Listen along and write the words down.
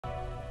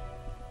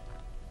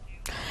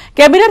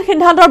Cabinet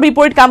সিদ্ধান্তৰ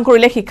বিপৰীত কাম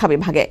কৰিলে শিক্ষা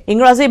বিভাগে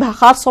ইংৰাজী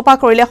ভাষাত ছপা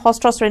কৰিলে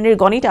ষষ্ঠ শ্ৰেণীৰ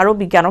গণিত আৰু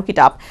বিজ্ঞানৰ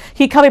কিতাপ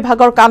শিক্ষা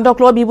বিভাগৰ কাণ্ডক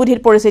লৈ বিবুধিত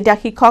পৰিছে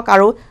শিক্ষক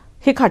আৰু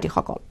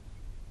শিক্ষাৰ্থীসকল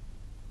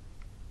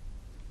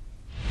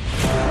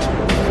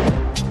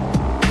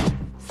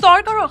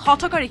সৰকাৰৰ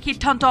হঠকাৰী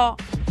সিদ্ধান্ত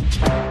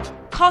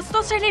ষষ্ঠ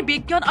শ্ৰেণীৰ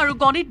বিজ্ঞান আৰু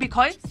গণিত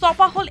বিষয়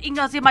ছপা হল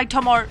ইংৰাজী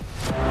মাধ্যমৰ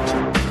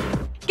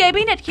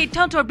কেবিনেট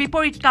সিদ্ধান্তৰ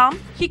বিপৰীত কাম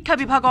শিক্ষা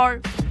বিভাগৰ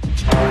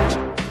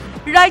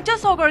ৰাজ্য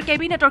চৰকাৰৰ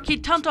কেবিনেটৰ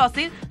সিদ্ধান্ত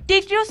আছিল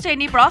তৃতীয়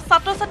শ্ৰেণীৰ পৰা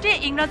ছাত্ৰ-ছাত্ৰীয়ে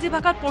ইংৰাজী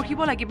ভাষাত পঢ়িব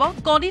লাগিব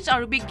গণিত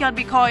আৰু বিজ্ঞান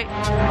বিষয়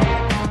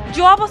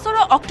যোৱা বছৰৰ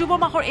অক্টোবৰ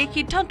মাহৰ এই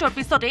সিদ্ধান্তৰ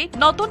পিছতে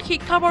নতুন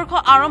শিক্ষাবৰ্ষ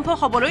আৰম্ভ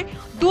হ'বলৈ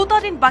দুটা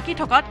দিন বাকি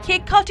থকাত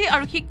শিক্ষাৰ্থী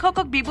আৰু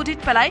শিক্ষকক বিবুধিত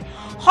পেলাই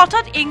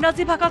হঠাৎ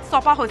ইংৰাজী ভাষাত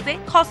ছপা হৈছে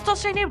ষষ্ঠ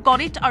শ্ৰেণীৰ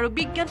গণিত আৰু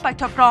বিজ্ঞান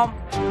পাঠ্যক্ৰম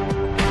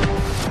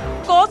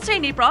ক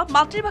শ্ৰেণীৰ পৰা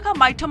মাতৃভাষা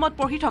মাধ্যমত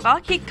পঢ়ি থকা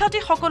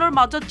শিক্ষাৰ্থীসকলৰ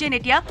মাজত যেন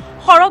এতিয়া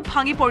সৰগ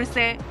ভাঙি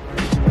পৰিছে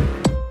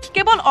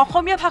কেৱল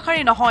অসমীয়া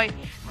ভাষাৰে নহয়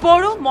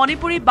বড়ো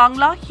মণিপুৰী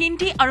বাংলা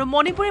হিন্দী আৰু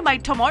মণিপুৰী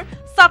মাধ্যমৰ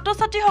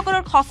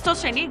ছাত্ৰ-ছাত্ৰীসকলৰ ষষ্ঠ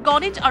শ্ৰেণীৰ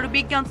গণিত আৰু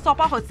বিজ্ঞান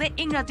ছপা হৈছে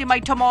ইংৰাজী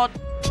মাধ্যমত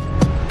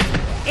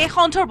এই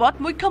সন্দৰ্ভত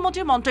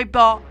মুখ্যমন্ত্ৰীৰ মন্তব্য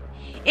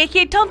এই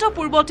সিদ্ধান্ত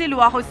পূৰ্বতে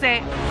লোৱা হৈছে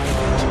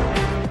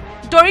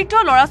দৰিদ্ৰ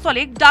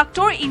ল'ৰা-ছোৱালীক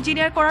ডাক্তৰ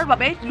ইঞ্জিনিয়াৰ কৰাৰ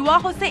বাবে লোৱা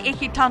হৈছে এই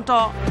সিদ্ধান্ত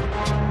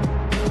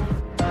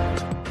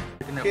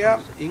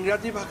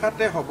ইংৰাজী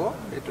ভাষাতে হ'ব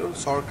এটো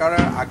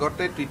সৰকাৰৰ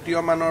আগতে তৃতীয়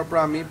মানৰ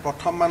পৰা আমি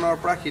প্ৰথম মানৰ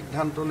পৰা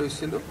সিদ্ধান্ত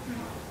লৈছিলো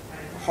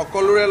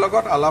সকলোৰে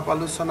লগত আলাপ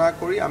আলোচনা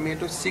কৰি আমি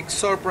এটো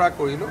 6ৰ পৰা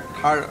কৰিলো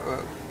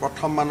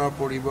প্ৰথম মানৰ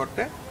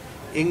পৰিৱৰ্তে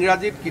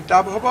ইংৰাজীত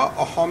কিতাপ হ'ব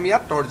অসমীয়া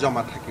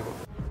তৰ্জমা থাকিব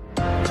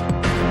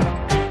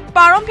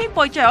প্ৰাৰম্ভিক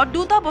পৰ্যায়ত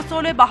দুটা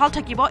বছৰলৈ বাহাল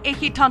থাকিব এই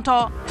সিদ্ধান্ত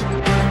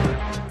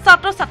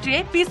ছাত্ৰ-ছাত্ৰীয়ে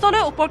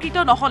পিছলৈ উপকৃত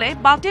নহলে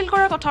বাতিল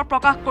কৰাৰ কথা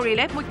প্ৰকাশ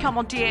কৰিলে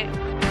মুখ্যমন্ত্ৰীয়ে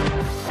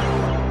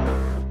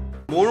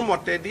মোৰ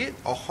মতেদি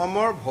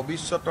অসমৰ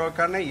ভৱিষ্যতৰ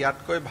কাৰণে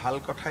ইয়াতকৈ ভাল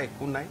কথা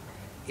একো নাই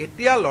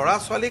এতিয়া লৰা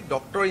ছোৱালীক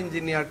ডক্টৰ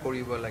ইঞ্জিনিয়াৰ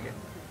কৰিব লাগে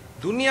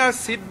দুনিয়াৰ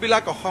সিট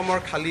বিলাক অসমৰ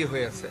খালি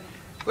হৈ আছে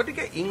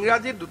গতিকে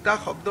ইংৰাজী দুটা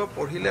শব্দ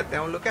পঢ়িলে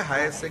তেওঁলোকে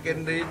হায়াৰ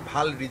সেকেন্ডাৰীত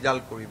ভাল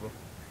ৰিজাল্ট কৰিব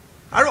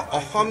আৰু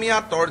অসমীয়া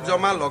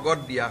তৰ্জমা লগত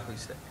দিয়া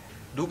হৈছে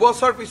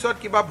দুবছৰ পিছত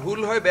কিবা ভুল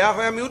হয় বেয়া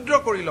হয় আমি উদ্ৰ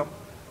কৰি লম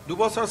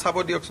দুবছৰ চাব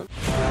দিয়কচোন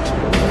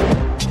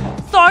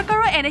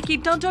সৰকাৰৰ এনে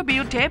সিদ্ধান্তৰ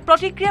বিৰুদ্ধে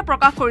প্ৰতিক্ৰিয়া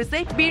প্ৰকাশ কৰিছে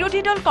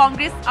বিৰোধী দল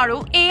কংগ্ৰেছ আৰু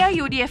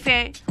AIUDF-এ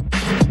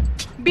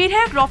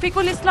বিধায়ক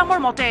ৰফিকুল ইছলামৰ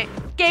মতে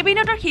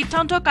কেবিনেটৰ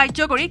সিদ্ধান্ত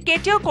কাৰ্যকৰী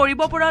কেতিয়াও কৰিব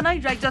পৰা নাই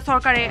ৰাজ্য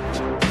চৰকাৰে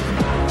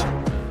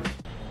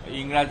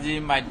ইংৰাজী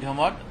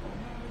মাধ্যমত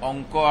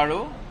অংক আৰু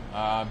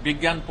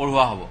বিজ্ঞান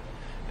পঢ়ুৱা হ'ব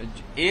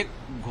এই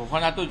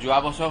ঘোষণাটো যোৱা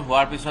বছৰ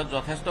হোৱাৰ পিছত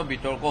যথেষ্ট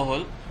বিতৰ্ক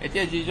হ'ল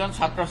এতিয়া যিজন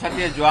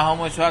ছাত্ৰ-ছাত্ৰীয়ে যোৱা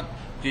সময়ছোৱাত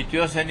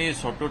তৃতীয় শ্ৰেণী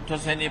চতুৰ্থ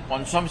শ্ৰেণী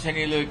পঞ্চম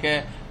শ্ৰেণীলৈকে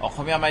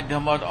অসমীয়া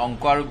মাধ্যমত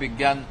অংক আৰু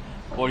বিজ্ঞান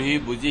পঢ়ি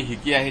বুজি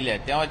শিকি আহিলে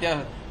তেওঁ এতিয়া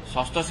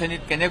ষষ্ঠ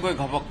শ্ৰেণীত কেনেকৈ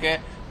ঘপককে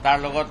তাৰ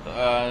লগত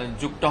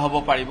যুক্ত হ'ব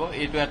পাৰিব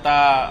এইটো এটা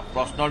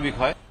প্ৰশ্নৰ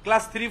বিষয়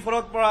ক্লাছ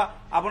 3-4ৰ পৰা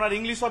আপোনাৰ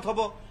ইংলিছত হ'ব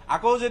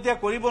আকৌ যেতিয়া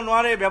কৰিব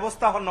নোৱাৰে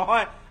ব্যৱস্থা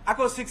নহয়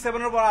আকৌ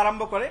 6-7ৰ পৰা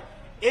আৰম্ভ কৰে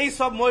এই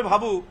সব মই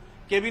ভাবো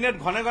কেবিনেট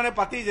ঘনে ঘনে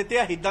পাতি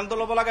যেতিয়া সিদ্ধান্ত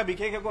ল'ব লাগে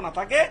বিশেষ একো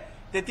নাথাকে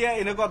তেতিয়া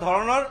এনেকুৱা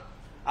ধৰণৰ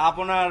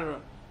আপোনাৰ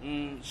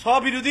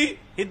স্ববিৰোধী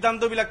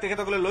সিদ্ধান্তবিলাক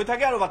তেখেতসকলে লৈ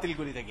থাকে আৰু বাতিল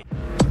কৰি থাকে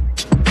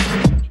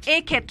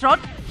এই ক্ষেত্ৰত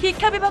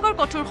শিক্ষা বিভাগৰ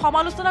কঠোৰ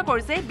সমালোচনা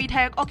কৰিছে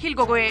বিধায়ক অখিল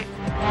গগৈয়ে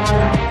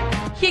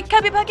শিক্ষা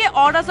বিভাগে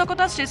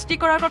অৰাজকতা সৃষ্টি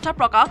কৰাৰ কথা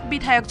প্ৰকাশ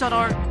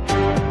বিধায়কজনৰ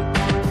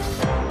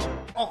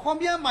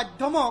অসমীয়া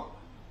মাধ্যমক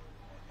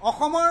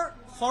অসমৰ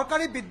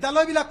চৰকাৰী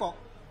বিদ্যালয়বিলাকক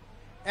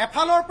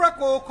এফালৰ পৰা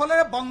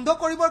কৌশলেৰে বন্ধ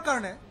কৰিবৰ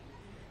কাৰণে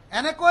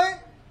এনেকৈ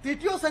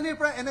তৃতীয় শ্ৰেণীৰ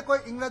পৰা এনেকৈ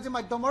ইংৰাজী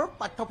মাধ্যমৰ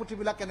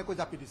পাঠ্যপুথিবিলাক এনেকৈ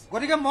জাপি দিছে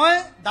গতিকে মই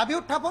দাবী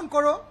উত্থাপন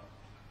কৰোঁ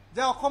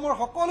যে অসমৰ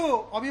সকলো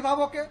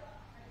অভিভাৱকে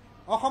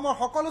অসমৰ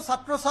সকলো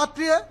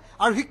ছাত্ৰ-ছাত্ৰীয়ে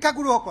আৰু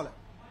শিক্ষাগুৰুসকলে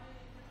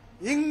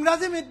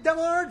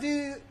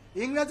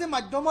ইংৰাজী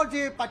মাধ্যমৰ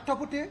যি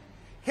পাঠ্যপুথি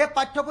সেই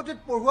পাঠ্যপুথিত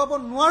পঢ়ুৱাব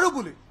নোৱাৰো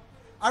বুলি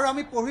আৰু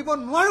আমি পঢ়িব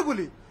নোৱাৰো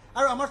বুলি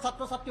আৰু আমাৰ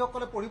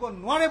ছাত্ৰ-ছাত্ৰীসকলে পঢ়িব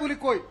নোৱাৰে বুলি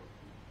কৈ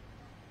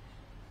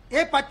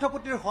এই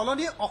পাঠ্যপুথিৰ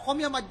হলনি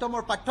অসমীয়া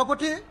মাধ্যমৰ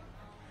পাঠ্যপুথি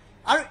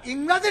আৰু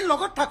ইংৰাজীৰ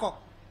লগত থাকক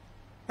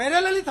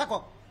প্যাৰেলেলি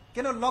থাকক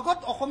কিন্তু লগত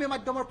অসমীয়া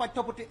মাধ্যমৰ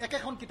পাঠ্যপুথি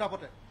একেখন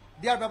কিতাপতে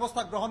দিয়াৰ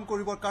ব্যৱস্থা গ্ৰহণ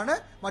কৰিবৰ কাৰণে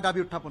মই দাবী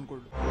উত্থাপন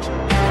কৰিলো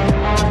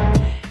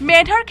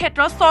মেধাৰ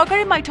ক্ষেত্ৰত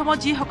চৰকাৰী মাধ্যমত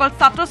যিসকল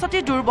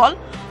ছাত্ৰ-ছাত্ৰী দুৰ্বল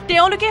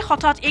তেওঁলোকে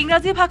হঠাৎ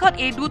ইংৰাজী ভাষাত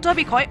এই দুটা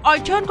বিষয়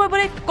অধ্যয়ন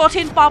কৰিবলৈ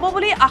কঠিন পাব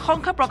বুলি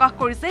আশংকা প্ৰকাশ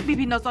কৰিছে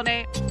বিভিন্নজনে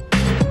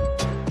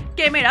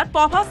কেমেৰাত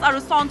প্ৰভাস আৰু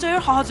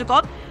সঞ্জয়ৰ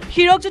সহযোগত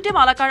হিৰকজ্যোতি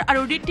মালাকাৰ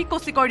আৰু Hrithik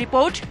কৌশিকৰ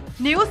report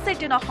news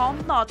 18 Assam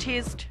north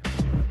east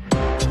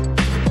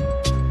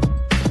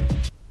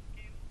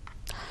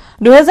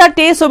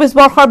 2023-24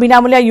 বৰ্ষৰ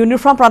বিনামূলীয়া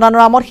ইউনিফৰ্ম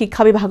প্ৰদানৰ নামত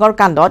শিক্ষা বিভাগৰ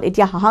কাণ্ডত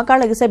এতিয়া হাহাকাৰ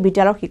লাগিছে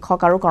বিদ্যালয়ৰ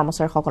শিক্ষক আৰু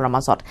কৰ্মচাৰীসকলৰ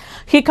মাজত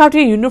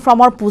শিক্ষাৰ্থীৰ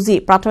ইউনিফৰ্মৰ পুঁজি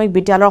প্ৰাথমিক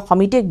বিদ্যালয়ৰ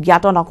সমিতিক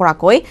জ্ঞাত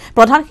নকৰাকৈ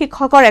প্ৰধান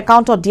শিক্ষকৰ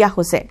একাউণ্টত দিয়া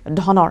হৈছে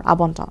ধনৰ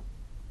আবণ্টন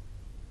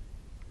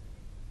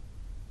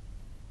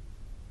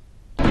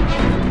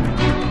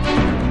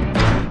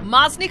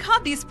মাজনিশা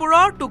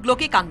দিছপুৰৰ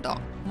টুগলকি কাণ্ড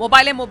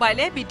মোবাইলে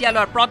মোবাইলে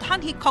বিদ্যালয়ৰ প্ৰধান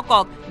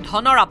শিক্ষকক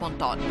ধনৰ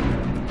আবণ্টন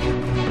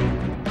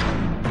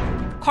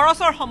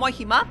খৰচৰ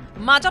সময়সীমা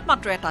মাজত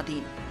মাত্ৰ এটা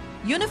দিন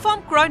ইউনিফৰ্ম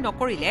ক্ৰয়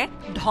নকৰিলে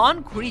ধন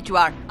ঘূৰি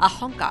যোৱাৰ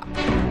আশংকা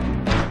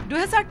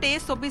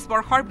 2023-24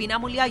 বৰ্ষৰ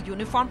বিনামূলীয়া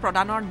ইউনিফৰ্ম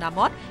প্ৰদানৰ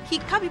নামত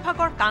শিক্ষা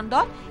বিভাগৰ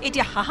কাণ্ডত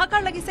এতিয়া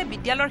হাহাকাৰ লাগিছে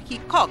বিদ্যালয়ৰ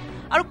শিক্ষক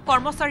আৰু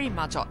কৰ্মচাৰীৰ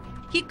মাজত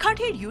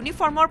শিক্ষাৰ্থীৰ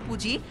ইউনিফৰ্মৰ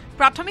পুঁজি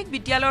প্ৰাথমিক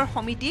বিদ্যালয়ৰ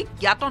সমিতিক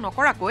জ্ঞাত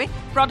নকৰাকৈ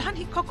প্ৰধান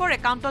শিক্ষকৰ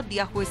একাউণ্টত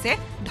দিয়া হৈছে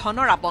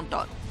ধনৰ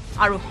আবণ্টন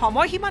আৰু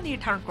সময়সীমা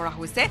নিৰ্ধাৰণ কৰা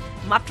হৈছে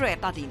মাত্ৰ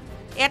এটা দিন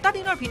এটা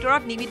দিনৰ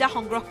ভিতৰত নিবিদা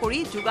সংগ্ৰহ কৰি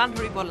যোগান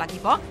ধৰিব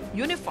লাগিব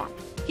ইউনিফৰ্ম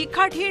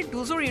শিক্ষাৰ্থীৰ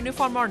দুযোৰ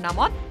ইউনিফৰ্মৰ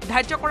নামত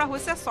ধাৰ্য কৰা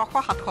হৈছে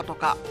 600-700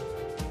 টকা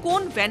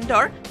কোন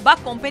ভেণ্ডৰ বা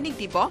কোম্পানীক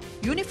দিব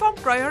ইউনিফৰ্ম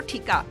ক্ৰয়ৰ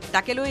ঠিকা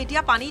তাকে লৈ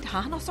এতিয়া পানীত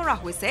হাঁহ নচৰা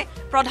হৈছে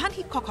প্ৰধান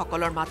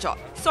শিক্ষকসকলৰ মাজত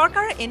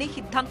চৰকাৰৰ এনে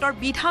সিদ্ধান্তৰ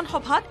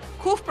বিধানসভাত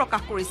ক্ষোভ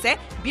প্ৰকাশ কৰিছে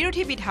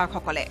বিৰোধী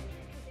বিধায়কসকলে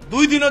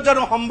 2 দিনত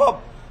জানো সম্ভৱ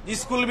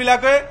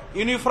স্কুলবিলাকে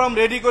ইউনিফৰ্ম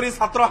ৰেডি কৰি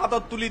ছাত্ৰৰ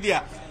হাতত তুলি দিয়া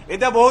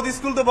এতিয়া বহুত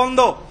স্কুলটো বন্ধ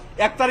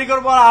 1 তাৰিখৰ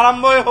পৰা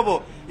আৰম্ভই হ'ব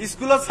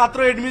স্কুলত ছাত্ৰ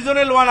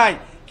এডমিশনে লোৱা নাই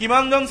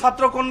কিমানজন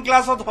ছাত্ৰ কোন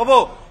ক্লাছত হ'ব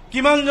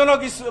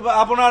কিমানজনক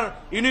আপোনাৰ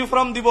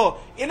ইউনিফৰ্ম দিব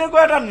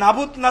এনেকুৱা এটা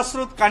নাবুত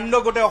নাছৰুত কাণ্ড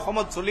গোটেই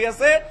অসমত চলি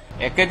আছে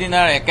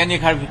একেদিনাৰ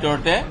একেনিশাৰ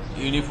ভিতৰতে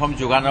ইউনিফৰ্ম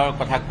যোগানৰ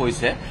কথা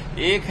কৈছে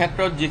এই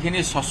ক্ষেত্ৰত যিখিনি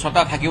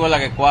স্বচ্ছতা থাকিব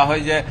লাগে কোৱা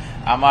হয় যে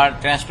আমাৰ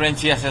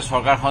ট্ৰান্সপাৰেন্সি আছে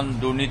চৰকাৰখন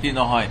দুৰ্নীতি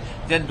নহয়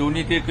যে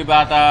দুৰ্নীতিৰ কিবা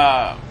এটা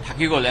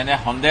থাকি গ'ল এনে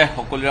সন্দেহ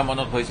সকলোৰে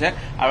মনত হৈছে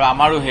আৰু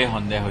আমাৰো সেই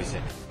সন্দেহ হৈছে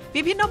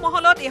বিভিন্ন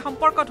মহলত এই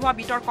সম্পৰ্কত হোৱা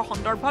বিতৰ্ক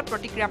সন্দৰ্ভত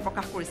প্ৰতিক্ৰিয়া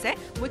প্ৰকাশ কৰিছে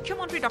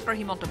মুখ্যমন্ত্ৰী ডক্টৰ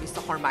হিমন্ত বিশ্ব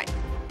শৰ্মাই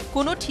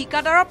কোনো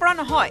ঠিকাদাৰৰ পৰা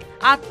নহয়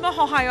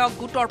আত্মসহায়ক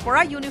গোটৰ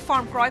পৰা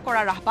ইউনিফৰ্ম ক্ৰয়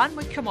কৰাৰ আহ্বান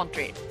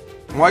মুখ্যমন্ত্ৰীৰ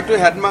মইতো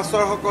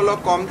হেডমাষ্টাৰসকলক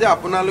কম যে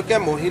আপোনালোকে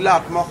মহিলা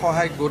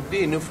আত্মসহায়ক গোট দি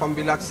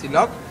ইউনিফৰ্মবিলাক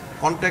চিলক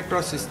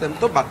কণ্ট্ৰেক্টৰ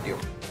চিষ্টেমটো বাদ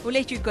দিয়ক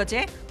উল্লেখযোগ্য যে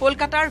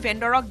কলকাতাৰ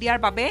ভেণ্ডৰক দিয়াৰ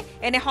বাবে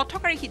এনে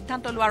হঠকাৰী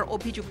সিদ্ধান্ত লোৱাৰ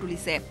অভিযোগ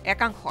তুলিছে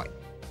একাংশই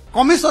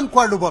কমিশন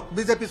কোৱাৰ লোভত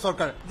বিজেপি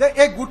চৰকাৰে যে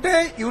এই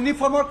গোটেই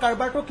ইউনিফৰ্মৰ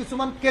কাৰবাৰটো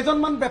কিছুমান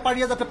কেইজনমান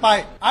বেপাৰীয়ে যাতে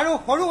পায় আৰু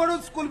সৰু সৰু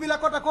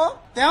স্কুলবিলাকত আকৌ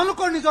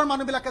তেওঁলোকৰ নিজৰ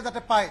মানুহবিলাকে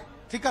যাতে পায়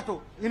ঠিকাটো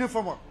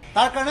ইউনিফৰ্মৰ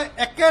তাৰ কাৰণে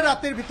একে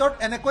ৰাতিৰ ভিতৰত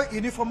এনেকৈ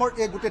ইউনিফৰ্মৰ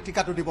এই গোটেই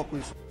ঠিকাটো দিব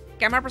খুজিছে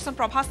কেমেৰা পাৰ্চন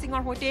প্ৰভাস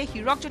সিঙৰ সৈতে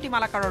হিৰক জ্যোতি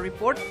মালাকাৰৰ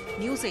report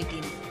news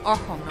 18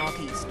 Assam north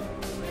east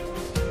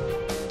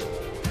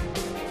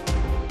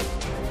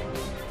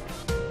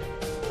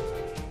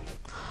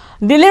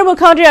দিল্লীৰ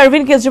মুখ্যমন্ত্ৰী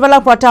অৰবিন্দ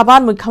কেজৰিৱালক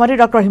প্ৰত্যাহ্বান মুখ্যমন্ত্ৰী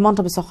ডক্টৰ হিমন্ত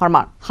বিশ্ব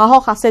শৰ্মাৰ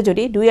সাহস আছে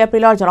যদি 2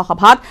 এপ্ৰিলৰ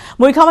জনসভাত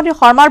মুখ্যমন্ত্ৰী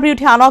শৰ্মাৰ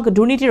বিৰুদ্ধে আনক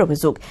দুৰ্নীতিৰ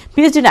অভিযোগ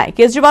পিছদিনাই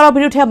কেজৰিৱালৰ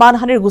বিৰুদ্ধে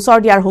মানহানিৰ গোচৰ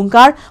দিয়াৰ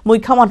হুংকাৰ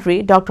মুখ্যমন্ত্ৰী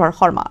ডক্টৰ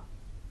শৰ্মা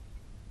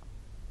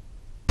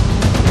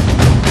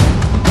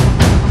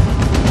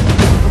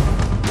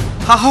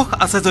সাহস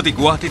আছে যদি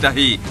গুৱাহাটীত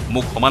আহি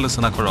মোক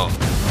সমালোচনা কৰক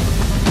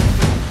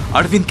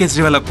অৰবিন্দ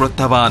কেজৰিৱালক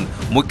প্ৰত্যাহ্বান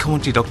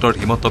মুখ্যমন্ত্ৰী ডক্টৰ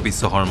হিমন্ত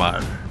বিশ্ব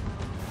শৰ্মাৰ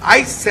I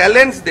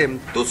challenge them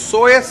to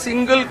show a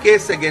single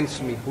case against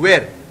me.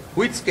 Where?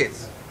 Which case?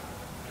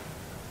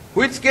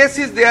 Which case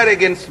is there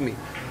against me?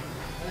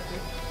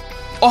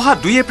 অহা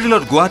 2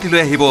 এপ্ৰিলত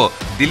গুৱাহাটীলৈ আহিব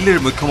দিল্লীৰ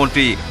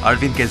মুখ্যমন্ত্ৰী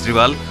অৰবিন্দ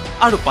কেজৰিৱাল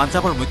আৰু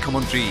পাঞ্জাৱৰ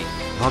মুখ্যমন্ত্ৰী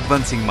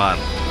ভগৱন্ত সিং মান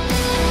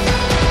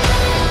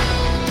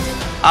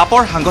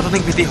আপৰ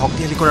সাংগঠনিক ভিত্তি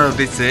শক্তিশালী কৰাৰ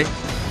উদ্দেশ্যে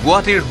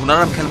গুৱাহাটীৰ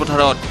সোণাৰাম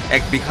খেলপথাৰত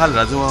এক বিশাল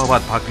ৰাজহুৱা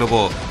সভাত ভাগ ল'ব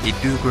এই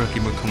দুয়োগৰাকী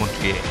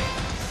মুখ্যমন্ত্ৰীয়ে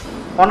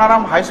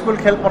সোণাৰাম হাইস্কুল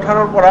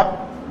খেলপথাৰৰ পৰা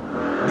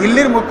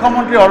দিল্লীৰ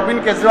মুখ্যমন্ত্ৰী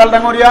অৰবিন্দ কেজৰিৱাল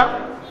ডাঙৰীয়া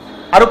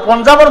আৰু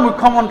পঞ্জাৱৰ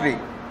মুখ্যমন্ত্ৰী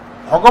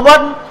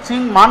ভগৱন্ত সিং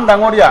মান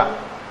ডাঙৰীয়া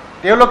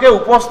তেওঁলোকে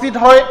উপস্থিত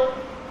হয়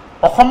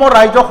অসমৰ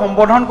ৰাইজক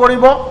সম্বোধন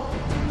কৰিব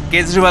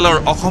কেজৰিৱালৰ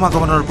অসম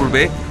আগমনৰ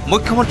পূৰ্বে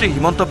মুখ্যমন্ত্ৰী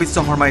হিমন্ত বিশ্ব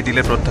শৰ্মাই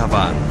দিলে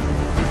প্ৰত্যাহ্বান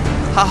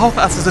সাহস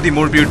আছে যদি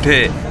মোৰ বিৰুদ্ধে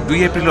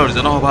 2 এপ্ৰিলৰ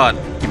জনসভাত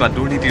কিবা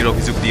দুৰ্নীতিৰ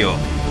অভিযোগ দিয়ক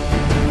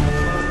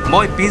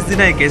মই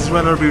পিছদিনাই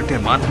কেজৰিৱালৰ বিৰুদ্ধে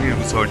মানহানিৰ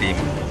গোচৰ দিম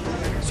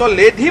So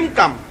let him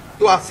come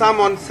to Assam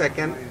on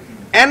 2nd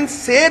and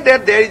say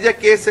that there is a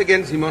case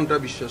against Himanta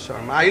Biswa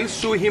Sharma. I will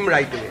sue him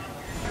right away.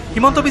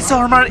 Himanta Biswa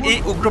শৰ্মাৰ এই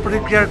উগ্ৰ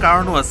প্ৰতিক্ৰিয়াৰ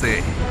কাৰণো আছে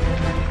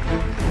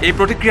এই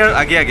প্ৰতিক্ৰিয়াৰ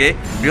আগে আগে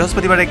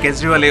বৃহস্পতিবাৰে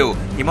কেজৰিৱালেও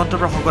হিমন্ত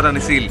প্ৰসংগত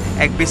আনিছিল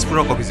এক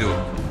বিস্ফোৰক অভিযোগ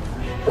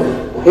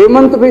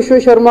हेमंत बिश्व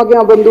शर्मा के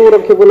यहाँ बंदूक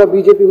रखे बोला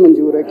बीजेपी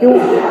मंजूर है क्यों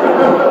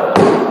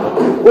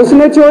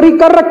उसने चोरी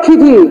कर रखी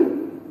थी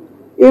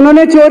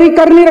इन्होंने चोरी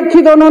कर नहीं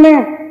रखी दोनों ने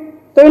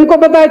तो इनको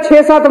पता है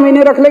 6-7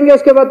 महीने रख लेंगे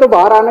उसके बाद तो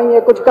बाहर आना ही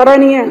है कुछ करा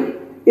नहीं है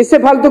इससे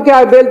फालतू क्या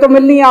है बेल तो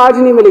मिलनी है आज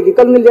नहीं मिलेगी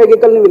कल मिल जाएगी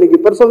कल नहीं मिलेगी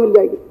परसों मिल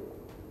जाएगी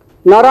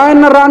नारायण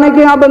नारायण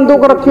के यहाँ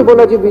बंदूक रखी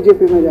बोला जी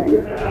बीजेपी में जाएंगे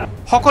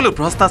সকলো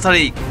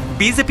ভ্ৰষ্টাচাৰীক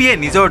বিজেপিয়ে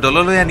নিজৰ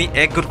দললৈ আনি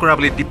একগোট কৰা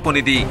বুলি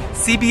টিপ্পনী দি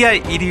চিবিআই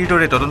ইডিৰ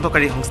দৰে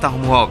তদন্তকাৰী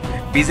সংস্থাসমূহক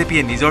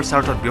বিজেপিয়ে নিজৰ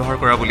স্বাৰ্থত ব্যৱহাৰ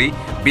কৰা বুলি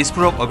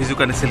বিস্ফোৰক অভিযোগ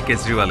আনিছিল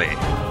কেজৰিৱালে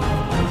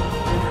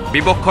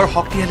বিপক্ষৰ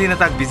শক্তিশালী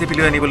নেতাক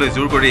বিজেপিলৈ আনিবলৈ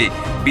জোৰ কৰি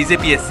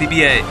বিজেপিয়ে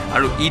চিবিআই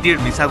আৰু ইডিৰ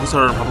মিছা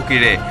গোচৰৰ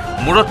ভাবুকিৰে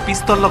মূৰত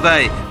পিষ্টল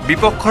লগাই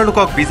বিপক্ষৰ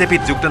লোকক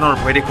বিজেপিত যোগদানৰ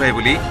ভয় দেখুৱাই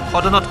বুলি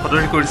সদনত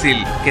সদৰি কৰিছিল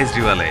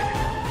কেজৰিৱালে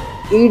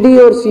ईडी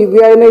और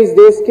सीबीआई ने इस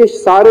देश के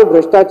सारे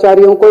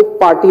भ्रष्टाचारियों को एक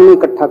पार्टी में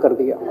इकट्ठा कर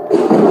दिया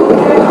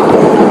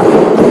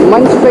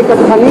मंच पे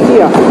इकट्ठा नहीं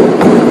किया,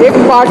 एक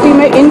पार्टी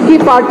में, इनकी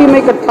पार्टी में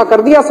इकट्ठा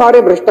कर दिया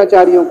सारे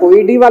भ्रष्टाचारियों को।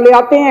 ईडी वाले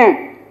आते हैं,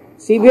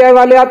 सीबीआई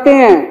वाले आते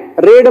हैं,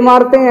 रेड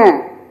मारते हैं,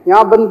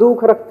 यहाँ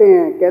बंदूक रखते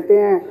हैं, कहते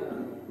हैं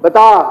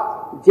बता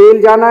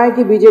जेल जाना है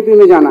कि बीजेपी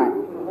में जाना है।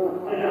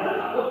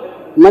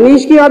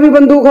 मनीष की यहाँ भी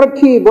बंदूक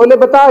रखी, बोले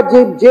बता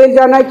जेल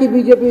जाना है कि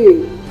बीजेपी।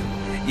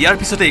 ইয়াৰ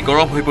পিছতে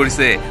গৰম হৈ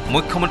পৰিছে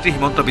মুখ্যমন্ত্ৰী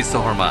হিমন্ত বিশ্ব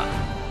শৰ্মা।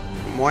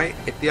 মই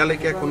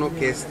এতিয়ালৈকে কোনো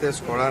কেছ টেছ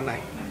কৰা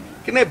নাই,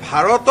 কিন্তু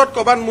ভাৰতত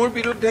ক'ৰবাত মোৰ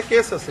বিৰুদ্ধে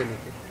কেছ আছে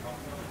নেকি?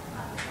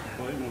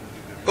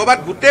 ক'ৰবাত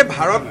গোটেই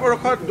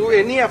ভাৰতবৰ্ষত do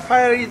any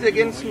FIR is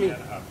against me?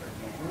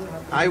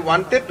 I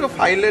wanted to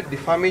file a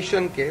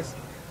defamation case,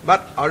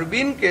 but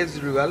Arvind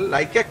Kejriwal,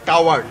 like a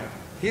coward,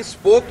 he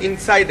spoke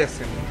inside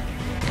Assembly.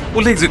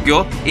 উল্লেখযোগ্য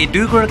এই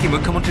দুয়োগৰাকী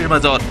মুখ্যমন্ত্ৰীৰ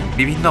মাজত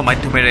বিভিন্ন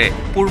মাধ্যমেৰে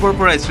পূৰ্বৰ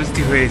পৰাই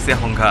সৃষ্টি হৈ আহিছে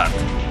সংঘাত।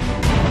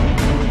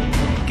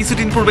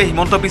 কিছুদিন পূৰ্বে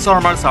হিমন্ত বিশ্ব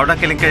শৰ্মাৰ চাওডা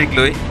কেলেংকাৰীক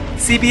লৈ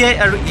CBI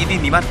আৰু ED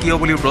নিমাত কিয়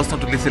বুলিও প্ৰশ্ন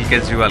তুলিছিল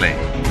কেজৰিৱালে।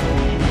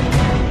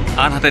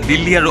 আনহাতে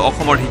দিল্লী আৰু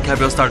অসমৰ শিক্ষা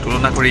ব্যৱস্থাৰ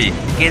তুলনা কৰি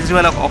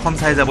কেজৰিৱালক অসম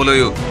চাই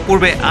যাবলৈও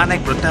পূৰ্বে আন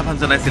এক প্ৰত্যাহ্বান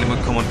জনাইছিল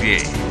মুখ্যমন্ত্ৰীয়ে।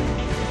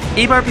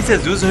 এইবাৰ পিছে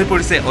যুঁজ হৈ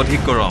পৰিছে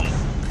অধিক গৰম।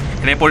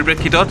 এনে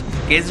পৰিপ্ৰেক্ষিতত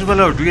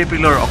কেজৰিৱালৰ 2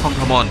 এপ্ৰিলৰ অসম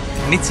ভ্ৰমণ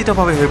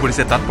নিশ্চিতভাৱে হৈ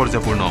পৰিছে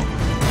তাৎপৰ্যপূৰ্ণ।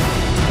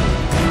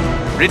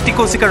 ঋত্বিক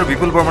কৌশিক আৰু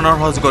বিপুল বৰ্মনৰ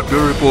সহযোগত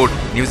bureau report,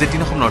 news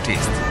 18 Assam north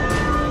east.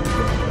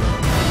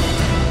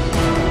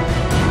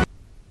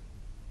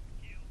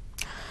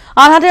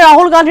 আনহাতে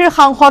ৰাহুল গান্ধীৰ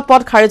সাংসদ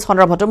পদ খাৰিজ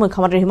সন্দৰ্ভতো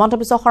মুখ্যমন্ত্ৰী হিমন্ত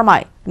বিশ্ব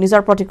শৰ্মাই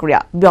নিজৰ প্ৰতিক্ৰিয়া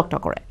ব্যক্ত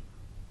কৰে।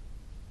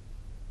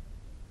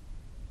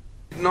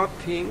 Not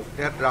think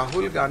that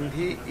Rahul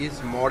Gandhi is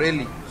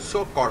morally so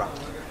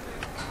corrupt.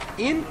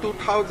 In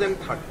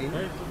 2013,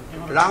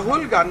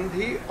 Rahul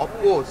Gandhi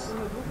opposed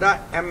the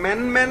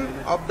amendment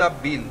of the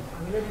bill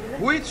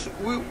which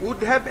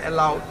would have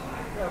allowed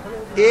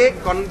a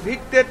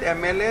convicted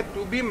MLA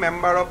to be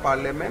member of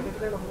parliament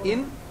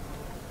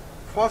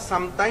for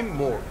some time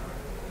more.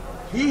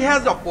 He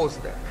has opposed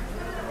that.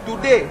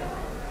 Today,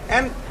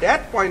 and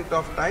that point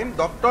of time,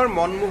 Dr.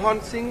 Manmohan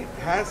Singh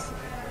has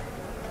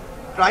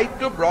tried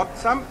to brought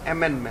some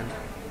amendment.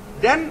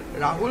 Then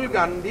Rahul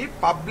Gandhi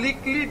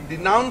publicly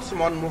denounced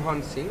Manmohan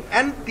Singh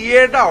and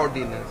tear the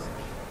ordinance.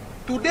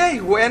 Today,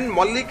 when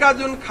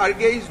Mallikarjun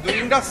Kharge is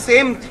doing the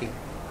same thing,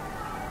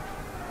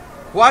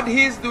 what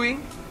he is doing?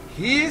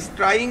 He is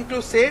trying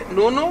to say,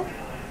 no,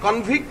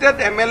 convicted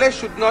MLA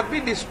should not be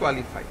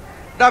disqualified.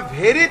 The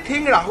very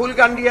thing Rahul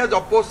Gandhi has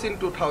opposed in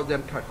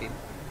 2013.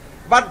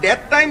 But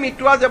that time it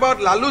was about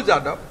Lalu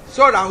Yadav,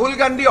 so Rahul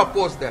Gandhi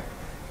opposed that.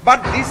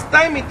 But this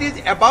time it is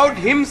about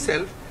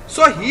himself,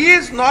 so he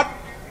is not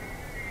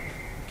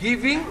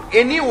giving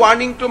any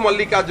warning to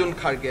Mallikarjun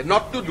Kharge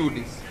not to do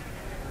this.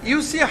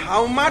 You see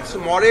how much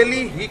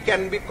morally he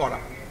can be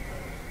corrupt.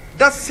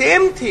 The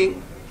same thing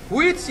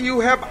which you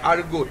have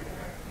argued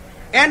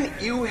and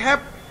you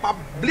have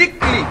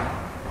publicly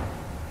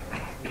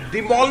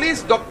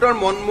demolished Dr.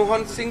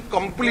 Manmohan Singh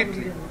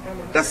completely.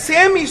 The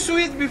same issue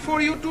is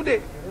before you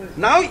today.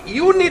 Now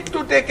you need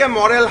to take a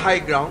moral high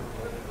ground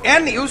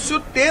and you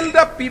should tell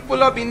the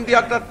people of India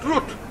the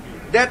truth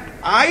that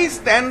I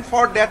stand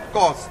for that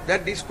cause,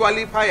 that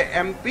disqualify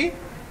MP,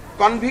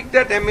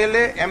 convicted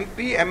MLA, MP,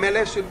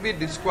 MLA should be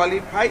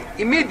disqualified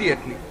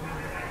immediately.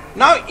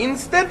 Now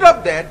instead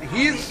of that,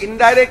 he is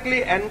indirectly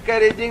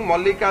encouraging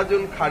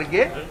Mallikarjun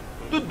Kharge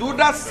to do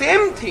the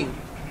same thing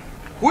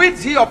which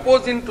he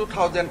opposed in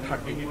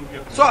 2013.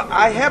 So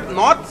I have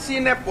not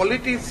seen a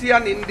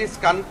politician in this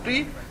country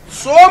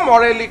so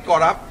morally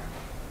corrupt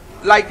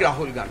like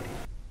Rahul Gandhi.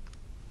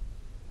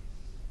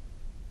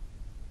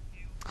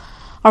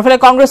 আৰফালে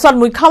কংগ্ৰেছৰ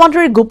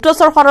মুখ্যমন্ত্ৰীৰ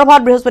গুপ্তচৰ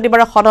সন্দৰ্ভত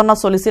বৃহস্পতিবাৰে সদনত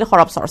চলিছিল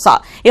সৰব চৰ্চা।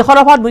 এই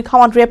সন্দৰ্ভত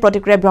মুখ্যমন্ত্ৰীয়ে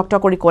প্ৰতিক্ৰিয়া ব্যক্ত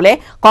কৰি ক'লে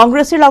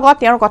কংগ্ৰেছৰ লগত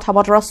তেওঁৰ কথা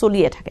বতৰা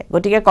চলিয়ে থাকে,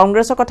 গতিকে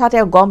কংগ্ৰেছৰ কথা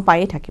তেওঁ গম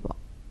পাই থাকিব।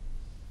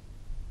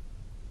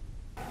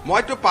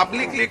 মইতো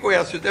পাব্লিকলি কৈ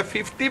আছো যে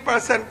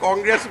 50%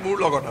 কংগ্ৰেছ মোৰ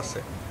লগত আছে।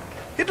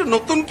 এইটো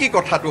নতুন কি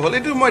কথাটো হ'ল?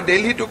 এইটো মই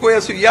দিল্লীতো কৈ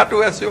আছো, ইয়াতো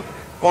আছো।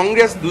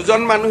 কংগ্ৰেছ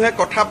দুজন মানুহে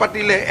কথা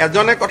পাতিলে,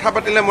 এজনে কথা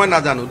পাতিলে মই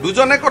নাজানো,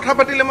 দুজনে কথা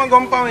পাতিলে মই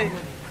গম পাওঁই।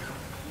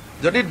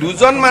 যদি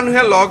দুজন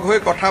মানুহে লগ হৈ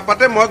কথা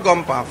পাতে মই গম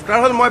পাওঁ। আফটাৰ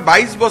হল মই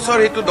 22 বছৰ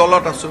এইটো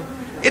দলত আছো।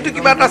 এইটো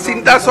কিবা এটা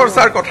চিন্তা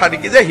চৰ্চাৰ কথা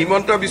নেকি যে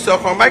হিমন্ত বিশ্ব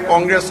শৰ্মাই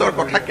কংগ্ৰেছৰ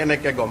কথা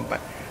কেনেকে গম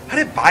পায়?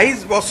 আৰে 22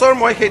 বছৰ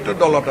মই সেইটো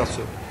দলত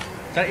আছো,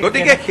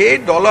 গতিকে সেই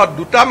দলত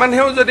দুটা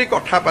মানুহেও যদি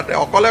কথা পাতে,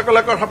 অকলে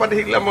অকলে কথা পাতি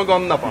থাকিলে মই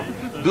গম নাপাওঁ।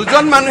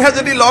 দুজন মানুহে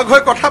যদি লগ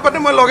হৈ কথা পাতে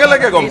মই লগে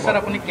লগে গম পাওঁ।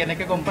 আপুনি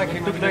কেনেকে গম পায়?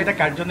 সেইটো কিবা এটা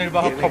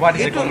কাৰ্যনিৰ্বাহক সভা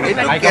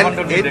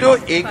এইটো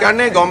এই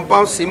কাৰণে গম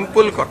পাওঁ,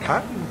 চিম্পল কথা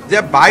যে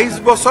 22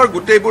 বছৰ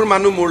গোটেইবোৰ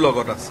মানুহ মোৰ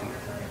লগত আছিল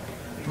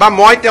বা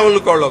মই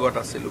তেওঁলোকৰ লগত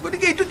আছিলো।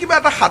 গতিকে এইটো কিবা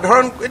এটা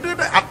সাধাৰণ, এইটো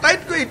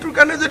আটাইতকৈ এইটোৰ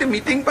কাৰণে যদি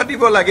মিটিং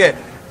পাতিব লাগে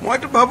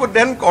মইতো ভাবো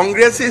দেন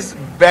কংগ্ৰেছ ইজ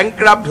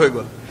বেংক্ৰাপ্ট হৈ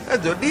গ'ল।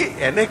 যদি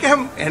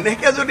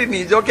এনেকে যদি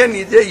নিজকে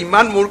নিজে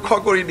ইমান মূৰ্খ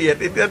কৰি দিয়ে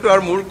তেতিয়াতো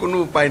আৰু মোৰ কোনো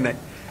উপায় নাই।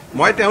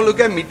 মই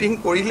তেওঁলোকে মিটিং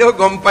কৰিলেও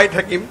গম পাই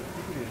থাকিম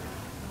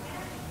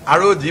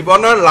আৰু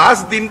জীৱনৰ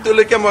লাষ্ট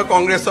দিনটোলৈকে মই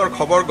কংগ্ৰেছৰ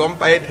খবৰ গম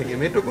পায়ে থাকিম।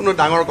 এইটো কোনো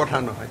ডাঙৰ কথা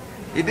নহয়।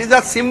 It is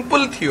a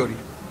simple theory.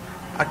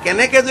 আৰু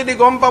কেনেকৈ যদি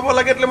গম পাব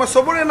লাগে তেতিয়াহ'লে মই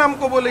চবৰে নাম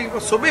ক'ব লাগিব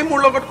চবেই মোৰ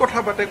লগত কথা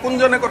পাতে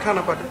কোনজনে কথা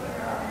নাপাতে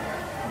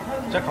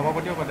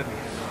সভাপতিও পাতে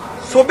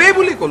চবেই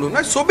বুলি ক'লো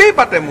নাই চবেই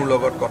পাতে মোৰ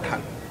লগত কথা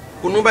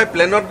কোনোবাই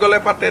প্লেনত গ'লে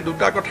পাতে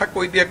দুটা কথা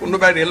কৈ দিয়ে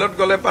কোনোবাই ৰেলত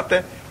গ'লে পাতে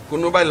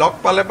কোনোবাই লগ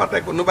পালে পাতে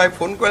কোনোবাই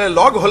ফোন কৰিলে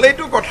লগ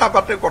হ'লেইতো কথা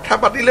পাতে কথা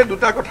পাতিলে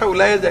দুটা কথা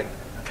ওলাই যায়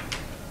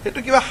সেইটো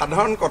কিবা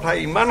সাধাৰণ কথা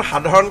ইমান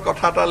সাধাৰণ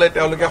কথা এটালৈ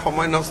তেওঁলোকে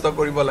সময় নষ্ট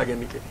কৰিব লাগে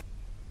নেকি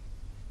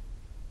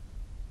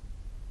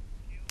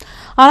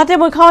আনহাতে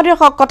মুখ্যমন্ত্ৰীৰ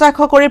কটাক্ষ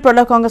কৰি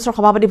প্ৰদেশ কংগ্ৰেছৰ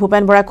সভাপতি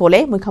ভূপেন বৰাই ক'লে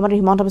মুখ্যমন্ত্ৰী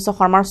হিমন্ত বিশ্ব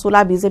শৰ্মাৰ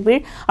চোলা বিজেপিৰ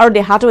আৰু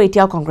দেহাটো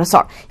এতিয়াও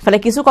কংগ্ৰেছৰ ইফালে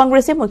কিছু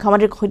কংগ্ৰেছে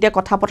মুখ্যমন্ত্ৰীৰ সৈতে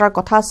কথা পতাৰ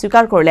কথা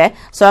স্বীকাৰ কৰিলে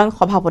স্বয়ং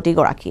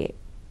সভাপতিগৰাকীয়ে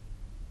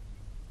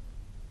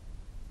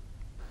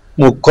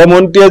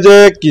মুখ্যমন্ত্ৰীয়ে যে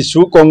কিছু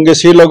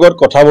কংগ্ৰেছীৰ লগত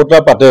কথা বতৰা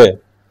পাতে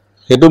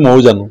সেইটো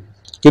ময়ো জানো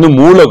কিন্তু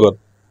মোৰ লগত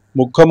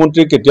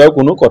মুখ্যমন্ত্ৰীৰ কেতিয়াও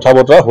কোনো কথা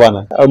বতৰা হোৱা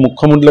নাই আৰু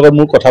মুখ্যমন্ত্ৰীৰ লগত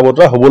মোৰ কথা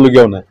বতৰা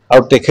হ'বলগীয়াও নাই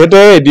আৰু তেখেতে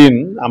এদিন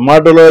আমাৰ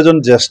দলৰ এজন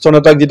জ্যেষ্ঠ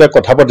নেতাক যেতিয়া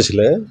কথা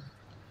পাতিছিলে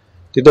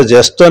তেতিয়া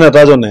জ্যেষ্ঠ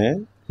নেতাজনে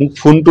মোক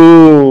ফোনটো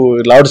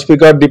লাউড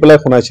স্পীকাৰত দি পেলাই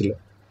শুনাইছিলে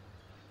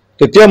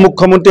তেতিয়া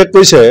মুখ্যমন্ত্ৰীয়ে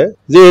কৈছে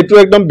যে এইটো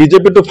একদম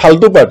বিজেপিটো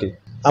ফাল্টু পাৰ্টি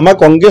আমাৰ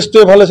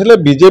কংগ্ৰেছটোৱে ভাল আছিলে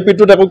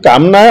বিজেপিটোত একো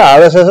কাম নাই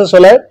RSS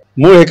চলাই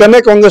মোৰ সেইকাৰণে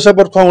কংগ্ৰেছৰ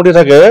ওপৰত খং উঠি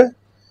থাকে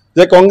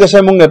যে কংগ্ৰেছে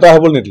মোক নেতা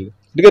হ'বলৈ নিদিলে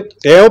গতিকে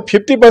তেওঁ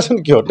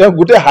 50% কিয় তেওঁ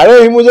গোটেই হাৰে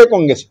আহিব যে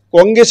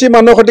কংগ্ৰেছী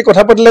মানুহৰ সৈতে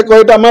কথা পাতিলে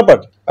কয় এইটো আমাৰ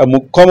পাৰ্টি আৰু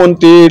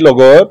মুখ্যমন্ত্ৰীৰ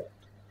লগত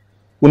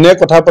কোনে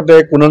কথা পাতে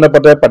কোনে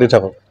নাপাতে পাতি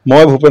থাকক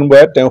মই ভূপেন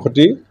বৰাই তেওঁৰ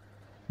সৈতে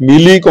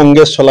মিলি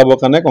কংগ্ৰেছ চলাবৰ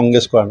কাৰণে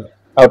কংগ্ৰেছ কৰা নাই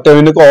আৰু তেওঁ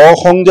এনেকুৱা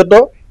অসংযত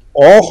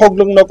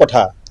অসংলগ্ন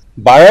কথা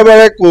বাৰে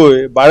বাৰে কৈ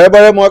বাৰে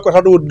বাৰে মই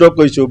কথাটো উদ্যোগ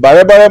কৰিছোঁ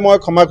বাৰে বাৰে মই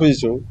ক্ষমা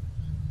খুজিছোঁ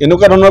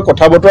এনেকুৱা ধৰণৰ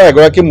কথা বতৰা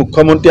এগৰাকী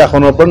মুখ্যমন্ত্ৰী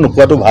আসনৰ পৰা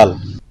নোকোৱাটো ভাল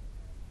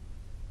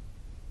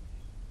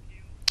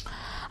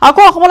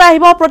আকৌ অসমলৈ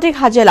আহিব প্ৰতীক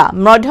হাজেলা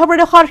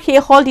মধ্যপ্ৰদেশৰ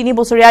শেষ হ'ল 3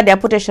 বছৰীয়া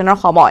ডেপুটেশ্যনৰ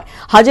সময়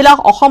হাজেলাক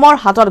অসমৰ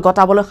হাতত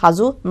গতাবলৈ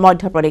সাজু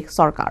মধ্যপ্ৰদেশ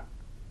চৰকাৰ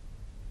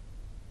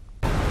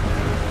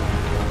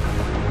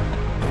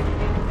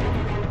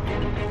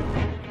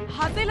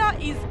হাজেলা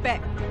ইজ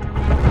বেক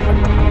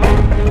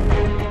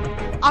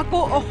আকৌ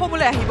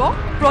অসমলৈ আহিব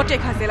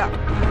প্ৰতীক হাজেলা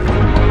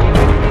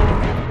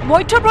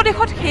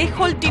মধ্যপ্ৰদেশত শেষ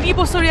হ'ল 3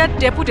 বছৰীয়া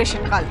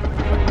ডেপুটেশ্যন কাল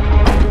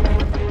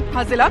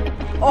হাজেলাক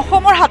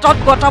অসমৰ হাতত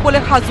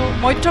গতাবলৈ সাজু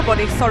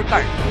মধ্যপ্ৰদেশ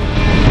চৰকাৰ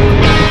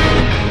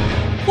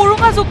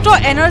সুৰুঙাযুক্ত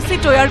NRC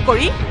তৈয়াৰ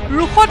কৰি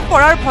ৰুখত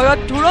পৰাৰ ভয়ত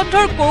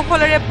ধুৰন্ধৰ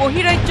কৌশলেৰে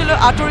বহিৰাজ্যলৈ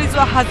আঁতৰি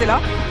যোৱা হাজেলা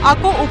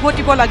আকৌ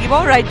উভতিব লাগিব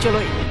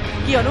ৰাজ্যলৈ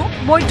কিয়নো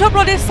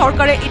মধ্যপ্ৰদেশ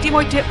চৰকাৰে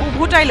ইতিমধ্যে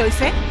উভতাই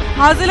লৈছে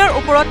হাজেলাৰ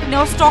ওপৰত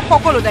ন্যস্ত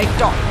সকলো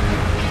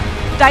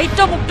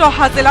দায়িত্বমুক্ত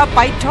হাজেলা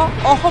বাধ্য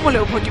অসমলৈ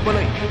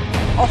উভতিবলৈ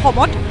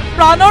অসমত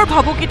প্ৰাণৰ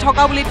ভাবুকি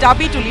থকা বুলি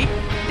দাবী তুলি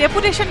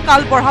ডেপুটেশ্যন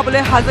কাল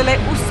বঢ়াবলৈ হাজেলাই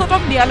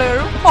উচ্চতম ন্যায়ালয়ৰ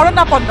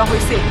শৰণাপন্ন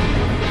হৈছিল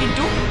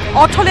কিন্তু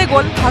অথলে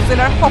গ'ল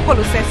হাজেলাৰ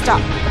সকলো চেষ্টা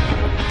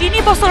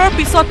 3 বছৰৰ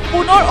পিছত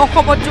পুনৰ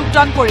অসমত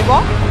যোগদান কৰিব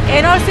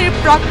NRCৰ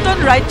প্ৰাক্তন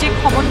ৰাজ্যিক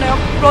সমন্বয়ক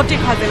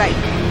প্ৰতীক হাজেলাই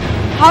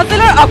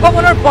হাজেলাৰ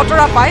আগমনৰ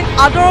বতৰা পায়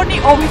আদৰণী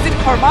অভিজিত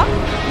শৰ্মা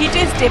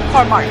হিতেশ দেৱ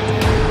শৰ্মাৰ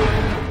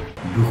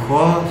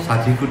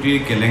 260 কোটিৰ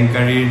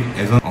কেলেংকাৰীৰ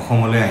এজন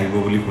অসমলৈ আহিব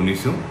বুলি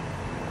শুনিছোঁ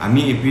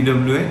আমি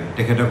APWয়ে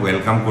তেখেতক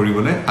ওয়েলকাম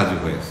কৰিবলৈ সাজু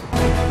হৈ আছোঁ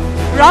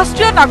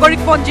ৰাষ্ট্ৰীয়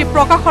নাগৰিকপঞ্জী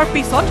প্ৰকাশৰ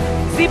পিছত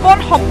জীৱন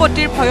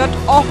সম্পত্তিৰ ভয়ত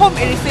অসম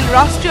এৰিছিল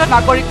ৰাষ্ট্ৰীয়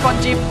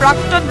নাগৰিকপঞ্জী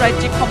প্ৰাক্তন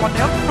ৰাজ্যিক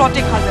সমন্বয়ক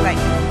প্ৰতীক হাজেলাই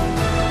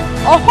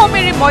অসম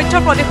এৰি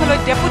মধ্যপ্ৰদেশলৈ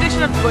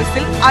ডেপুটেশ্যনত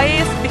গৈছিল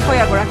IAS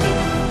বিষয়াগৰাকী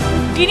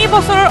 3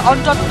 বছৰৰ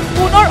অন্তত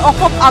পুনৰ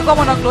অসম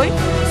আগমনক লৈ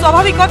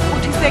স্বাভাৱিকত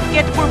উঠিছে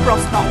কেতবোৰ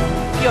প্ৰশ্ন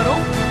কিয়নো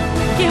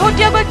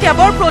শেহতীয়াকৈ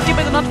কেবৰ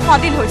প্ৰতিবেদনত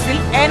ফাদিল হৈছিল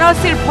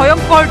NRCৰ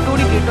ভয়ংকৰ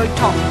দুৰ্নীতিৰ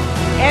তথ্য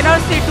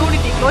NRCৰ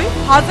দুৰ্নীতিক লৈ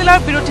হাজেলাৰ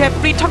বিৰুদ্ধে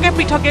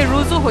পৃথকে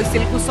ৰুজু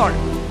হৈছিল গোচৰ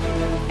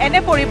এনে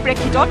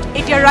পৰিপ্ৰেক্ষিতত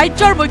এতিয়া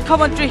ৰাজ্যৰ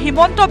মুখ্যমন্ত্ৰী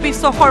হিমন্ত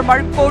বিশ্ব শৰ্মাৰ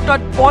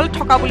কোৰ্টত বল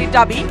থকা বুলি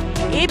দাবী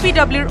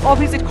APWৰ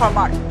অভিজিত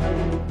শৰ্মাৰ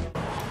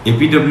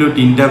APW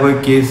 3টাকৈ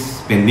কেছ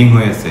পেণ্ডিং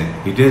হৈ আছে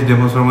হিতেশ দেৱ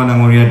শৰ্মা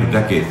ডাঙৰীয়াৰ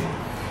 2টা কেছ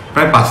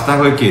প্ৰায়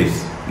 5টাকৈ কেছ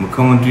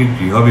মুখ্যমন্ত্ৰীৰ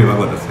গৃহ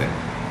বিভাগত আছে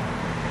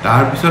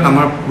তাৰ পিছত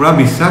আমাৰ পুৰা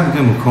বিশ্বাস যে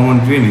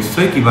মুখ্যমন্ত্ৰীয়ে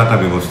নিশ্চয় কিবা এটা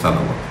ব্যৱস্থা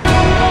ল'ব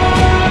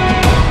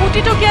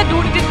কোটিটকীয়া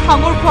দুৰ্নীতিত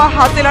সাঙুৰ খোৱা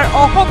হাজেলাৰ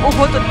অসম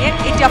উভতনিয়ে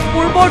এতিয়া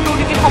পূৰ্বৰ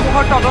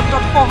দুৰ্নীতিসমূহৰ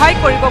তদন্তত সহায়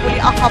কৰিব বুলি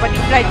আশাবাদী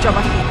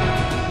ৰাজ্যবাসী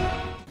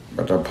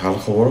এটা ভাল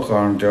খবৰ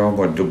কাৰণ তেওঁ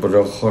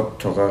মধ্যপ্ৰদেশত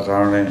থকাৰ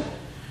কাৰণে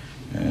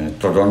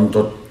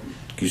তদন্তত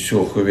কিছু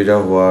অসুবিধা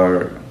হোৱাৰ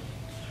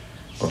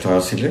কথা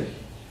আছিলে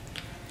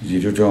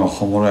যিটো তেওঁ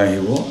অসমলৈ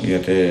আহিব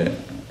ইয়াতে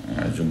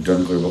যোগদান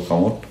কৰিব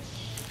কামত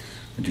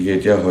গতিকে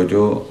এতিয়া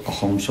হয়তো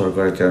অসম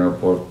চৰকাৰে তেওঁৰ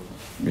ওপৰত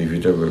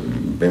বিভিন্ন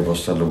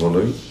ব্যৱস্থা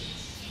ল'বলৈ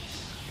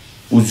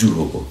উজু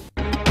হ'ব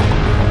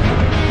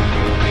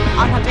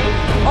আনহাতে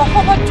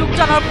অসমত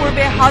যোগদানৰ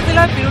পূৰ্বে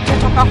হাজেলাৰ বিৰুদ্ধে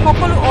থকা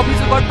সকলো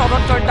অভিযোগৰ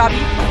তদন্তৰ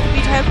দাবী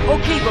বিধায়ক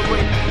অখিল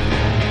গগৈ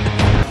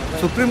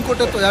সুপ্ৰিম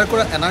কোৰ্টে তৈয়াৰ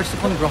কৰা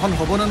NRCখন গ্ৰহণ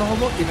হ'ব নে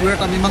নহ'ব এইটোৰ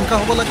এটা মীমাংসা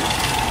হ'ব লাগে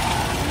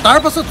তাৰ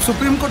পাছত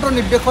সুপ্ৰিম কোৰ্টৰ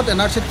নিৰ্দেশত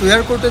NRC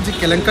তৈয়াৰ কৰোঁতে যি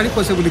কেলেংকাৰী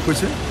হৈছে বুলি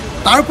কৈছে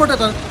তাৰ ওপৰত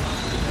এটা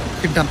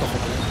সিদ্ধান্ত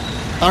হ'ব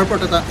তাৰ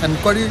ওপৰত এটা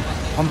এনকুৱাৰী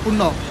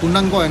সম্পূৰ্ণ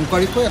পূৰ্ণাংগ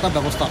এনকুৱাৰী কৰি এটা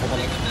ব্যৱস্থা হ'ব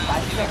লাগে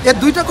এই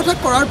দুইটা কথা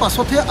কৰাৰ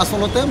পাছতহে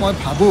আচলতে মই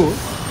ভাবোঁ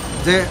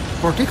যে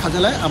প্ৰতীক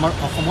হাজেলাই আমাৰ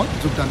অসমত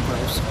যোগদান কৰা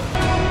উচিত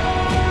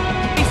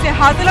পিছে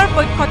হাজেলাৰ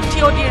পক্ষত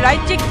থিয় দি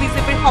ৰাজ্যিক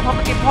বিজেপিৰ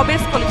সভাপতি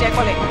ভৱেশ কলিতাই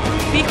ক'লে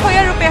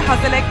বিষয়াৰূপে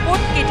হাজেলাই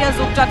ক'ত কেতিয়া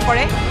যোগদান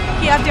কৰে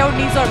সেয়া তেওঁৰ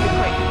নিজৰ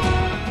বিষয়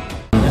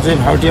যে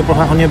ভাৰতীয়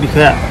প্ৰশাসনীয়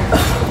বিষয়া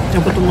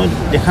তেওঁতো মই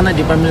দেখা নাই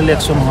ডিপাৰ্টমেণ্টেল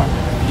একশ্যন হোৱা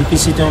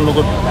DPC তেওঁৰ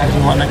লগত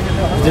হোৱা নাই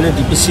যেনে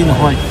DPC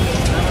নহয়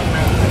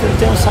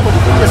তেওঁ চাকৰি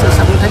কৰি আছে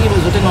চাকৰি থাকিব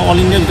য'তে অল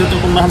ইণ্ডিয়াৰ ভিতৰতে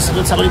কোনোবা এখন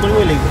ষ্টেটত চাকৰি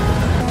কৰিবই লাগিব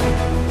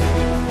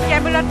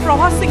কেমেৰাত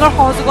প্ৰভাস সিঙৰ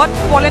সহযোগত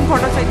পলেন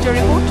ভট্টাচাৰ্যৰ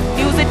report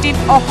news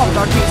 18 Assam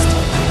north east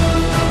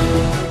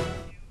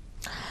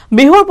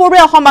বিহুৰ পূৰ্বে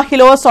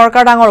অসমবাসীলৈ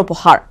চৰকাৰ ডাঙৰ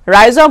উপহাৰ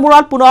ৰাইজৰ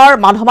মূৰত পুনৰ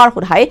মাধমাৰ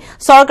সোধাই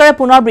চৰকাৰে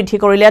পুনৰ বৃদ্ধি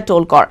কৰিলে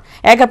টোল কৰ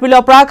 1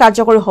 এপ্ৰিলৰ পৰা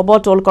কাৰ্যকৰী হ'ব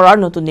টোল কৰৰ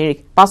নতুন নিৰিখ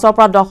 5ৰ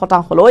পৰা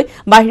 10%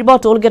 বাঢ়িব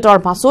টোল গেটৰ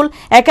মাচুল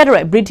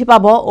একেদৰে বৃদ্ধি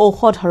পাব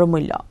ঔষধ আৰু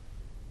মূল্য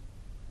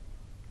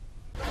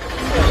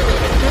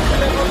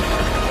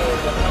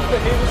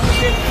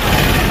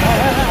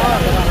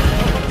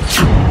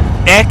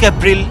 1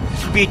 এপ্ৰিল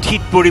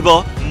পিঠিত পৰিব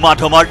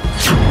মাধমাৰ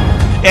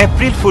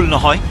এপ্ৰিল ফুল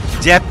নহয়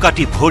জেপ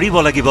কাটি ভৰিব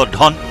লাগিব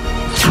ধন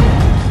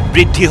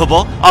বৃদ্ধি হ'ব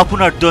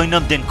আপোনাৰ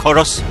দৈনন্দিন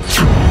খৰচ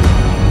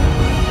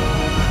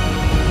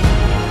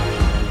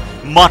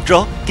মাত্ৰ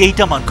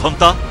কেইটামান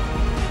ঘণ্টা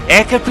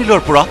 1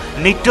 এপ্ৰিলৰ পৰা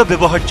নিত্য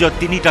ব্যৱহাৰ্য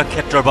 3টা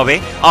ক্ষেত্ৰৰ বাবে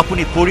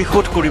আপুনি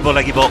পৰিশোধ কৰিব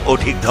লাগিব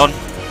অধিক ধন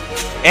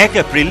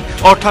 1 এপ্ৰিল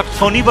অৰ্থাৎ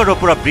শনিবাৰৰ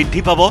পৰা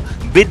বৃদ্ধি পাব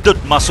বিদ্যুৎ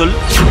মাচুল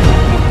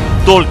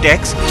টোল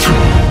টেক্স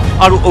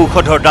আৰু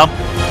ঔষধৰ দাম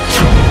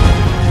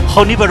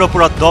শনিবাৰৰ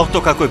পৰা 10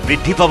 টকাকৈ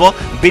বৃদ্ধি পাব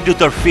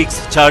বিদ্যুতৰ ফিক্স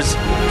চাৰ্জ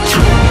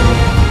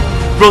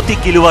প্ৰতি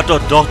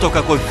কিলোৱাটত 10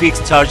 টকাকৈ ফিক্স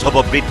চাৰ্জ হ'ব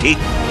বৃদ্ধি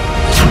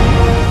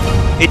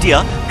এতিয়া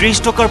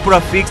 30 টকাৰ পৰা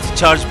ফিক্স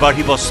চাৰ্জ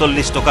বাঢ়িব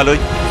 40 টকালৈ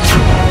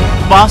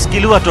 5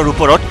 কিলোৱাটৰ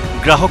ওপৰত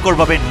গ্ৰাহকৰ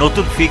বাবে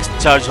নতুন ফিক্স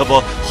চাৰ্জ হ'ব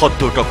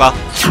 70 টকা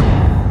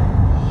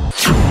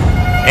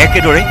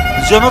একেদৰে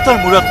জনতাৰ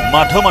মূৰত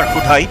মাধমাৰ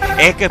সোধাই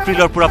 1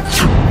 এপ্ৰিলৰ পৰা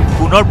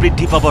পুনৰ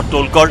বৃদ্ধি পাব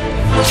টোল কৰ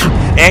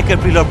 1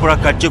 এপ্ৰিলৰ পৰা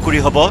কাৰ্যকৰী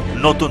হ'ব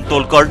নতুন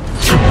টোল কৰ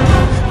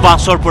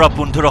 5ৰ পৰা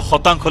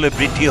 15%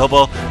 বৃদ্ধি হ'ব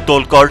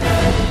টোল কৰ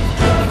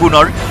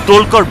পুনৰ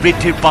টোল কৰ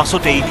বৃদ্ধিৰ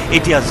পাছতেই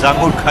এতিয়া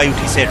জাঙুৰ খাই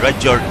উঠিছে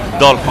ৰাজ্যৰ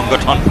দল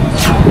সংগঠন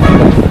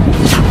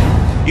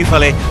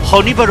ইফালে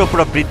শনিবাৰৰ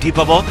পৰা বৃদ্ধি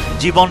পাব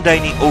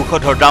জীৱনদায়িনী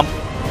ঔষধৰ দাম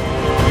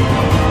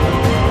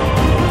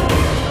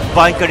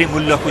পাইকাৰী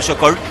মূল্য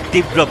সূচকৰ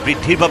তীব্ৰ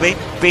বৃদ্ধিৰ বাবে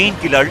পেইন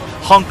কিলাৰ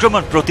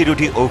সংক্ৰমণ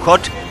প্ৰতিৰোধী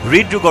ঔষধ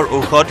হৃদৰোগৰ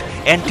ঔষধ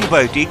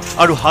এণ্টিবায়টিক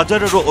আৰু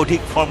হাজাৰৰো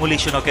অধিক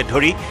ফৰ্মুলেশ্যনকে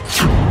ধৰি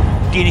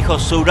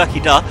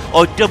 384টা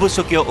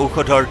অত্যাৱশ্যকীয়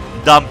ঔষধৰ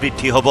দাম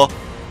বৃদ্ধি হ'ব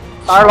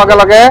তাৰ লগে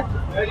লগে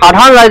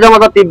সাধাৰণ ৰাইজৰ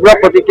মাজত তীব্ৰ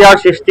প্ৰতিক্ৰিয়াৰ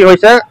সৃষ্টি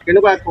হৈছে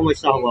কেনেকুৱা এক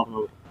সমস্যা হ'ব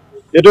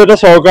আপোনালোকৰ এইটো এটা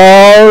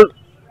চৰকাৰ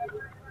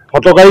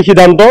হতকাৰী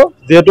সিদ্ধান্ত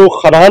যেহেতু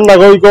সাধাৰণ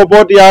নাগৰিকৰ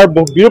ওপৰত ইয়াৰ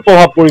বিৰূপ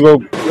প্ৰভাৱ পৰিব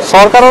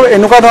চৰকাৰৰ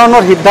এনেকুৱা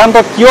ধৰণৰ সিদ্ধান্ত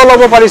কিয়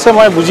ল'ব পাৰিছে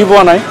মই বুজি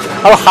পোৱা নাই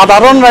আৰু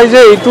সাধাৰণ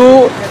ৰাইজে এইটো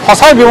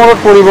সঁচাই বিমলত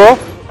পৰিব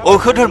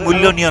ঔষধৰ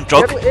মূল্য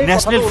নিয়ন্ত্ৰক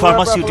নেশ্যনেল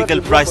ফাৰ্মাচিউটিকেল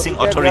প্ৰাইচিং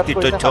অথৰিটিৰ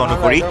তথ্য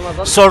অনুসৰি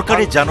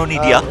চৰকাৰে জাননী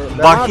দিয়া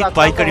বাৰ্ষিক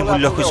পাইকাৰী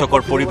মূল্য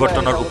সূচকৰ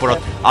পৰিৱৰ্তনৰ ওপৰত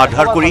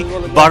আধাৰ কৰি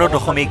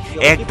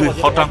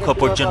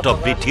 12.12% পৰ্যন্ত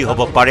বৃদ্ধি হ'ব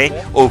পাৰে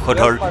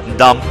ঔষধৰ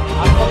দাম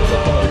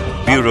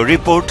bureau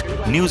report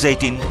news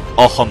 18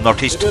 Assam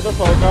north east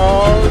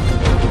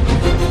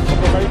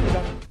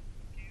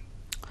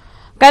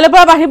কাইলৈৰ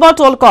পৰা বাঢ়িব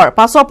টোল কৰ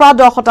 5ৰ পৰা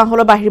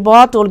 10% বাঢ়িব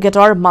টোল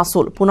গেটৰ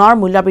মাচুল পুনৰ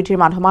মূল্য বৃদ্ধিৰ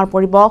মাধমাৰ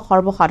পৰিব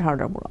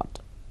সৰ্বসাধাৰণৰ মূৰত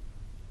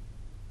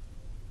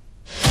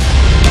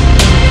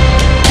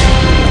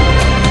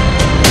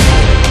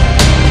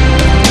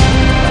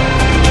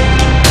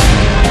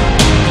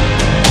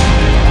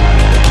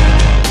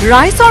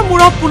ৰাইজৰ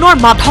মূৰত পুনৰ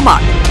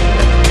মাধমাৰ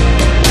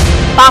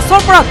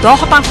 5ৰ পৰা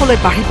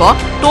 10% বাঢ়িব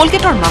টোল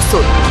গেটৰ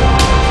মাচুল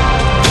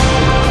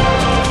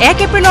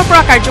 1 এপ্ৰিলৰ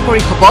পৰা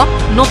কাৰ্যকৰী হ'ব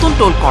নতুন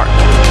টোল কৰ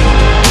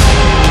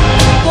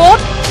ক'ত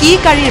কি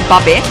গাড়ীৰ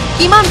বাবে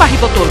কিমান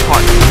বাঢ়িব টোল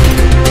কৰ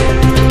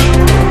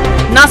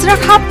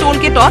নাজৰাখাপ টোল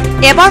গেটত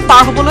এবাৰ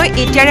পাৰ হ'বলৈ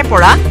এতিয়াৰে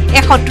পৰা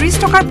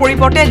 130 টকাৰ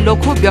পৰিৱৰ্তে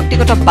লঘু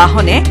ব্যক্তিগত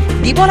বাহনে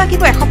দিব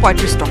লাগিব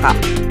 135 টকা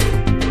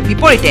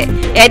বিপৰীতে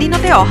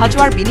এদিনতে অহা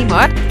যোৱাৰ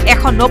বিনিময়ত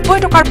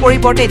 190 টকাৰ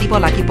পৰিৱৰ্তে দিব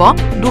লাগিব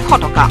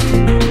 200 টকা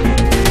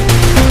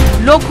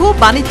লঘু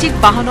বাণিজ্যিক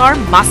বাহনৰ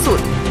মাচুল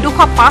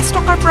 205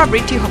 টকাৰ পৰা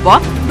বৃদ্ধি হ'ব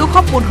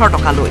 215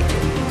 টকালৈ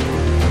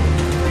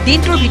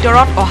দিনটোৰ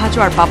ভিতৰত অহা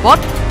যোৱাৰ বাবদ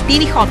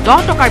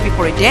 310 টকাৰ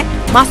বিপৰীতে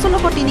মাচুল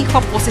হ'ব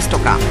 325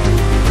 টকা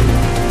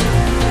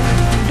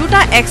দুটা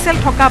এক্সেল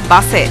থকা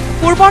বাছে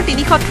পূৰ্বৰ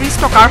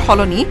 330 টকাৰ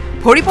সলনি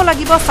ভৰিব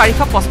লাগিব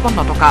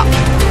 455 টকা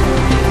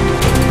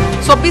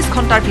 24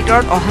 ঘণ্টাৰ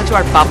ভিতৰত অহা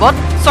যোৱাৰ বাবদ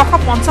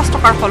 650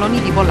 টকাৰ সলনি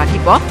দিব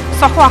লাগিব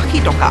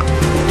 680 টকা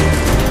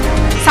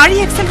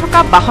 4 এক্সেল থকা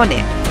বাহনে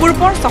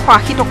পূৰ্বৰ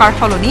 680 টকাৰ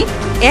সলনি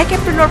 1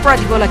 এপ্ৰিলৰ পৰা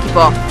দিব লাগিব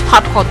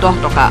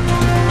 710 টকা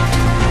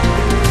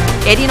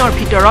এদিনৰ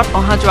ভিতৰত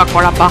অহা যোৱা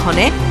কৰা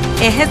বাহনে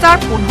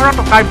 1015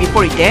 টকাৰ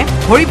বিপৰীতে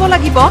ভৰিব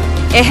লাগিব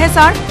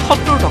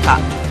 1070 টকা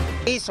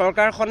এই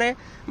চৰকাৰখনে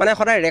মানে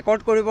সদায়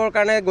ৰেকৰ্ড কৰিবৰ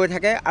কাৰণে গৈ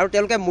থাকে আৰু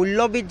তেওঁলোকে মূল্য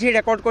বৃদ্ধি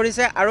ৰেকৰ্ড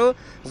কৰিছে আৰু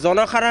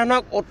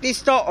জনসাধাৰণক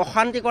অতিষ্ঠ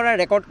অশান্তি কৰা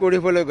ৰেকৰ্ড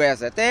কৰিবলৈ গৈ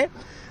আছে তে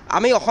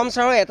আমি অসম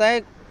চৰকাৰক এটাই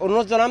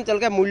অনুৰোধ জনাম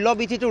তেওঁলোকে মূল্য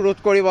বৃদ্ধিটো ৰোধ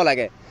কৰিব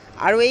লাগে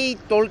আৰু এই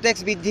টোল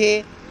টেক্স বৃদ্ধি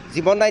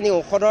জীৱনদায়িনী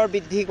ঔষধৰ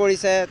বৃদ্ধি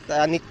কৰিছে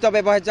নিত্য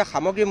ব্যৱহাৰ্য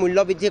সামগ্ৰীৰ মূল্য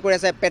বৃদ্ধি কৰি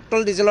আছে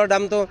পেট্ৰল ডিজেলৰ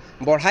দামটো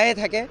বঢ়ায়ে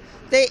থাকে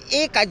তে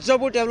এই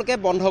কাৰ্যবোৰ তেওঁলোকে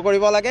বন্ধ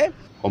কৰিব লাগে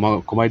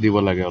কমাই দিব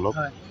লাগে অলপ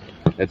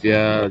এতিয়া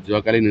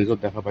যোৱাকালি নিউজত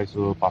দেখা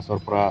পাইছোঁ 5ৰ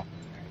পৰা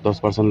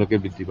 10% লৈকে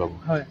বৃদ্ধি পাব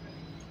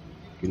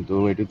কিন্তু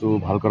এইটোতো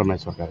ভাল কৰা নাই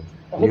চৰকাৰে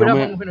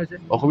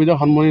অসুবিধাৰ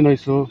সন্মুখীন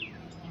হৈছোঁ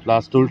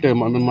প্লাছ টোলটে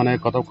মানে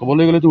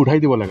ক'বলৈ গ'লেতো উঠাই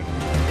দিব লাগে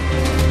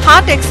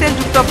 7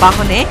 এক্সেলযুক্ত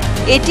বাহনে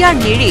এতিয়াৰ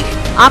নিৰিখ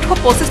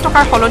 825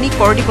 টকাৰ সলনি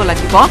কৰি দিব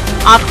লাগিব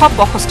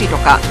 865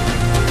 টকা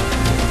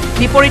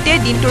বিপৰীতে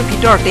দিনটোৰ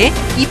ভিতৰতে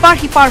ইপাৰ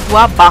সিপাৰ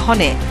হোৱা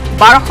বাহনে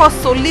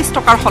 1240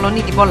 টকাৰ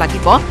সলনি দিব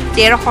লাগিব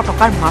 1300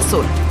 টকাৰ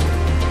মাচুল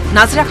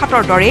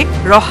নাজিৰাঘাটৰ দৰে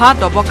ৰহা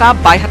দবকা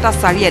বাইহাটা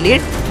চাৰিআলিৰ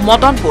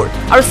মদনপুৰ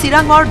আৰু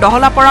চিৰাঙৰ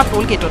দহলাপৰা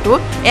টোল গেটতো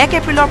 1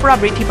 এপ্ৰিলৰ পৰা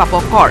বৃদ্ধি পাব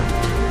কৰ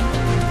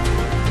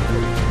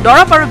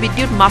দৰব আৰু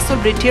বিদ্যুৎ মাচুল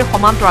বৃদ্ধিৰ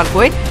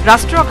সমান্তৰালকৈ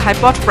ৰাষ্ট্ৰীয়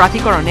ঘাইপথ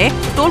প্ৰাধিকৰণে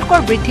টোল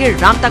কৰ বৃদ্ধিৰ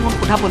ৰামটাঙন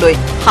সোধাবলৈ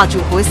সাজু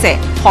হৈছে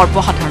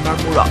সৰ্বসাধাৰণৰ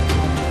মূৰত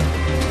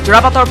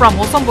যোৰাবাটৰ পৰা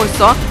মৌচম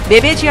বৈশ্য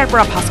বেবেজিয়াৰ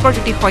পৰা ভাস্কৰ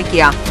জ্যোতি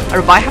শইকীয়া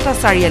আৰু বাইহাটা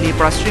চাৰিআলিৰ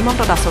পৰা শ্ৰীমন্ত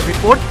দাসৰ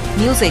report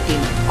news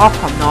 18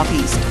 Assam north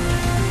east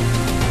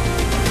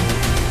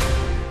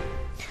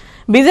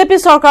BJP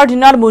চৰকাৰৰ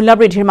দিনত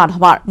মূল্যবৃদ্ধিৰ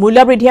মাধমাৰ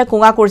মূল্যবৃদ্ধিয়ে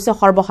কোঙা কৰিছে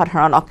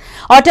সৰ্বসাধাৰণক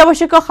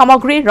অত্যাৱশ্যকীয়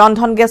সামগ্ৰী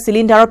ৰন্ধন গেছ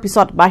চিলিণ্ডাৰৰ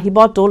পিছত বাঢ়িব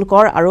টোল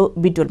কৰ আৰু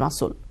বিদ্যুৎ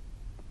মাচুল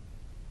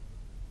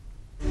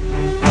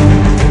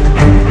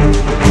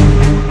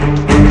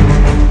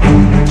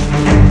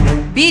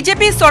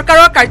বিজেপি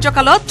চৰকাৰৰ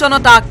কাৰ্যকালত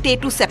জনতাক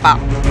টেটু চেপা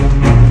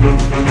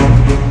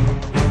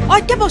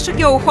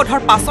অত্যাৱশ্যকীয়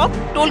ঔষধৰ পাছত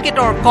টোল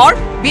গেটৰ কৰ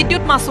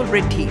বিদ্যুৎ মাচুল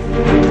বৃদ্ধি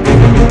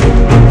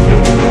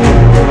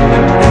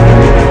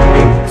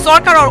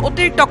চৰকাৰৰ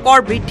অতিৰিক্ত কৰ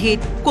বৃদ্ধিত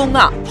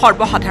কোঙা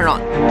সৰ্বসাধাৰণ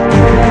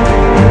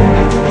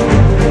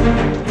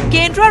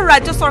কেন্দ্ৰ আৰু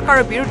ৰাজ্য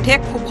চৰকাৰৰ বিৰুদ্ধে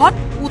ক্ষোভত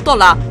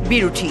উতলা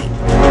বিৰোধী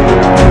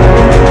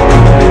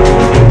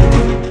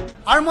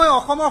আৰু মই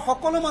অসমৰ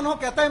সকলো মানুহক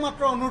এটাই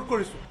মাত্ৰ অনুৰোধ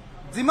কৰিছো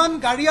যিমান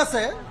গাড়ী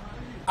আছে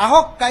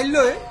আহক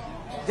কাইলৈ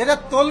যেতিয়া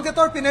টোল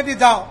গেটৰ পিনেদি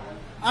যাওঁ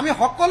আমি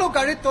সকলো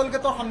গাড়ী টোল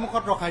গেটৰ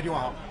সন্মুখত ৰখাই দিওঁ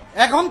আহক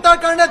 1 ঘণ্টাৰ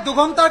কাৰণে 2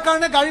 ঘণ্টাৰ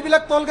কাৰণে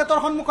গাড়ীবিলাক টোল গেটৰ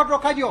সন্মুখত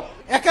ৰখাই দিয়ক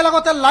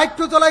একেলগতে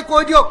লাইটটো জ্বলাই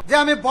কৈ দিয়ক যে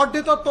আমি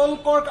বৰ্ধিত টোল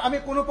কৰ আমি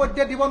কোনো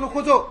পৰ্যায়ে দিব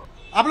নোখোজো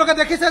আপোনালোকে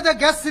দেখিছে যে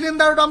গেছ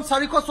চিলিণ্ডাৰৰ দাম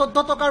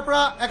 414 টকাৰ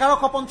পৰা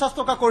 1150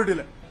 টকা কৰি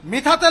দিলে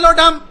মিঠাতেলৰ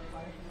দাম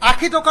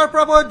 80 টকাৰ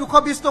পৰা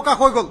 220 টকা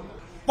হৈ গ'ল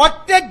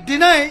প্ৰত্যেক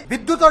দিনাই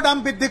বিদ্যুতৰ দাম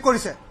বৃদ্ধি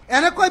কৰিছে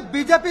এনেকৈ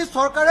বিজেপি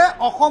চৰকাৰে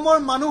অসমৰ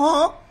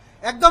মানুহক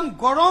একদম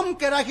গৰম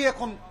কেৰাহী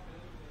এখন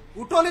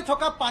উতলি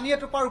থকা পানী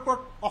এটোপাৰ ওপৰত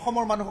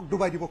অসমৰ মানুহক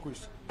ডুবাই দিব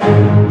খুজিছে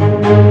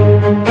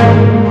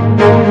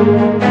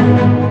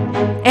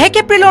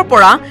 1 এপ্ৰিলৰ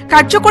পৰা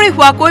কাৰ্যকৰী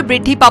হোৱাকৈ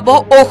বৃদ্ধি পাব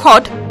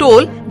ঔষধ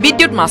টোল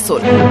বিদ্যুৎ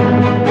মাচুল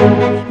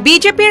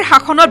বিজেপিৰ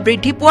শাসনত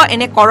বৃদ্ধি পোৱা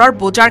এনে কৰৰ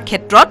বোজাৰ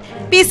ক্ষেত্ৰত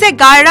পিছে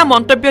গায়ৰা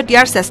মন্তব্য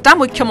দিয়াৰ চেষ্টা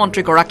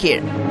মুখ্যমন্ত্ৰীগৰাকীৰ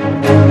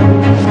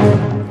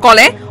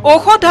কলে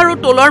ঔষধ আৰু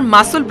টোলৰ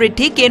মাচুল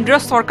বৃদ্ধি কেন্দ্ৰীয়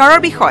চৰকাৰৰ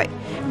বিষয়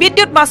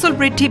বিদ্যুৎ মাচুল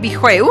বৃদ্ধি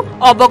বিষয়েও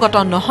অৱগত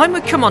নহয়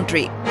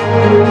মুখ্যমন্ত্ৰী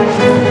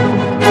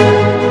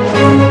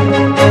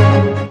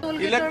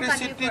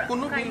ইলেক্ট্ৰিচিটি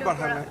কোনো বিল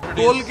বাঢ়া নাই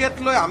টোল গেট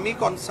লৈ আমি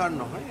কনসাৰ্ন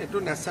নহয় এটো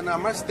নেচনেল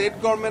আমাৰ ষ্টেট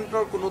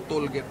গভৰ্ণমেণ্টৰ কোনো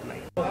টোল গেট নাই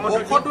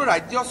ঔষধ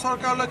ৰাজ্য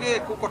চৰকাৰলৈকে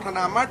একো কথা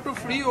নাই আমাৰতো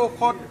ফ্ৰী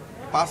ঔষধ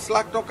 5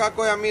 লাখ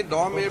টকাকৈ আমি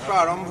 10 মে'ৰ পৰা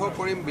আৰম্ভ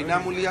কৰিম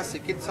বিনামূলীয়া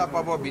চিকিৎসা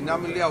পাব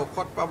বিনামূলীয়া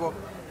ঔষধ পাব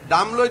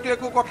দাম লৈতো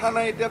একো কথা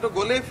নাই এতিয়াতো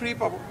গলেই ফ্ৰী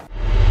পাব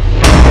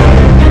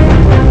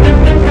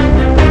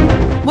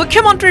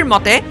মুখ্যমন্ত্ৰীৰ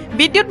মতে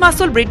বিদ্যুৎ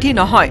মাচুল বৃদ্ধি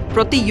নহয়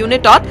প্ৰতি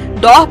ইউনিটত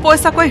 10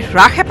 পইচাকৈ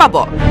হ্ৰাসহে পাব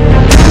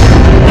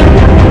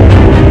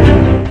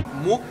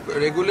মুখ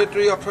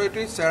ৰেগুলেটৰী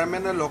অথৰিটি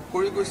চেয়াৰমেনে লগ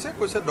কৰি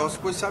কৈছে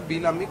 10 পইচা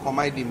বিল আমি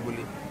কমাই দিম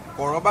বুলি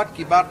কৰবাত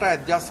কিবা এটা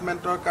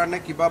এডজাষ্টমেন্টৰ কাৰণে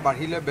কিবা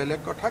বাঢ়িলে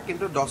বেলেগ কথা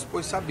কিন্তু 10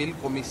 পইচা বিল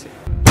কমিছে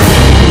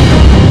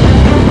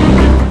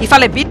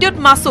ইফালে বিদ্যুৎ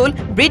মাচুল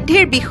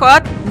বৃদ্ধিৰ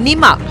বিষয়ত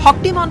নিমা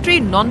শক্তিমন্ত্ৰী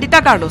নন্দিতা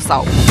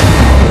গাৰ্লোচাও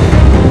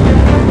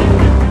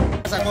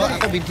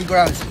বৃদ্ধি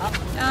কৰা হৈছে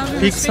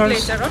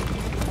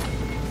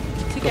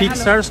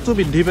ফিক্সাৰ্ছটো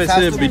বৃদ্ধি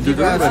পাইছে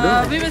বিদ্যুৎৰ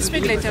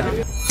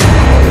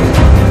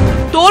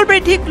টোল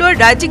বৃদ্ধিক লৈ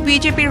ৰাজ্যিক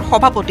বিজেপিৰ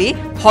সভাপতি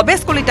ভৱেশ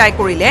কলিতাই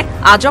কৰিলে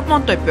আজব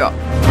মন্তব্য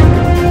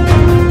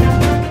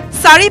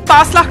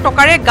 4-5 লাখ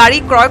টকাৰে গাড়ী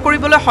ক্ৰয়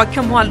কৰিবলৈ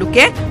সক্ষম হোৱা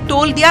লোকে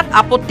টোল দিয়াত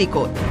আপত্তি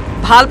ক'ত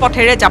ভাল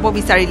পথেৰে যাব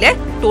বিচাৰিলে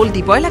টোল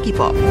দিবই লাগিব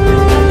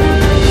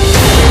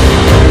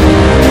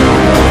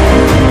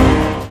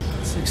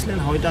 6 লেন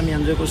হয়তো আমি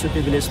এনজয় কৰিছোঁ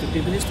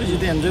প্ৰিভিলেজটো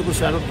যদি এনজয়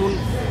কৰিছোঁ আৰু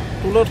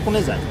টোলত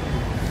কোনে যায়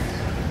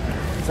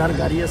যাৰ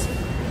গাড়ী আছে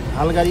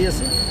ভাল গাড়ী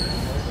আছে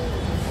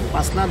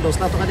 5 লাখ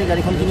 10 লাখ টকা দি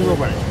গাড়ীখন কিনিব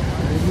পাৰে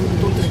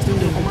টোল টেক্সটো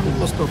অকণমান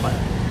কষ্ট পায়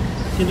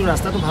কিন্তু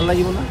ৰাস্তাটো ভাল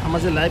লাগিব না আমাৰ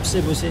যে লাইফ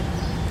ছেভ হৈছে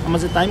আমাৰ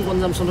যে টাইম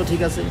কনজামশ্যনটো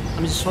ঠিক আছে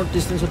আমি শ্বৰ্ট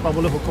ডিষ্টেঞ্চত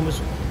পাবলৈ সক্ষম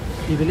হৈছোঁ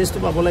প্ৰিভিলেজটো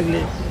পাব লাগিলে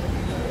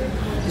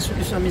কিছু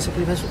কিছু আমি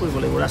চেক্ৰিফাইচো কৰিব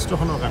লাগিব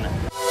ৰাষ্ট্ৰখনৰ কাৰণে।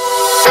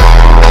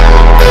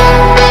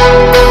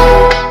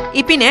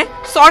 ইপিনে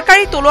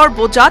চৰকাৰী টোলৰ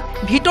বোজাত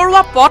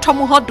ভিতৰুৱা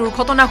পথসমূহত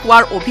দুৰ্ঘটনা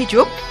হোৱাৰ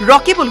অভিযোগ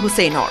ৰকিবুল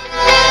হুছেইনৰ।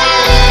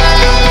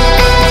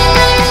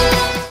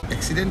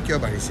 এক্সিডেণ্ট কিয়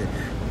বাঢ়িছে?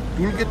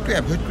 টুল গেটটো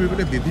এভইড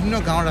কৰিবলৈ বিভিন্ন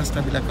গাঁৱৰ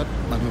ৰাস্তাবিলাকত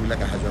মানুহবিলাক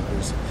অহা যোৱা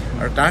কৰিছে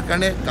আৰু তাৰ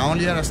কাৰণে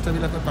গাঁৱলীয়া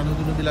ৰাস্তাবিলাকত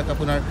মানুহবিলাক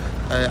আপোনাৰ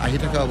আহি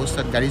থকা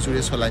অৱস্থাত গাড়ী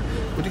জোৰে চলায়।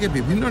 গতিকে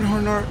বিভিন্ন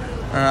ধৰণৰ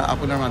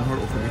আপোনাৰ মানুহৰ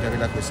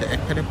অসুবিধাবিলাক হৈছে।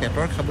 একফালে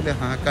পেটৰ খাবলৈ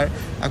হাহাকাৰ,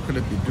 আগফালে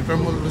বিদ্যুতৰ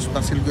মূল্য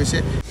বাছিল গৈছে।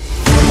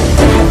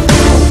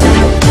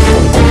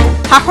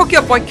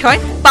 শাসকীয় পক্ষই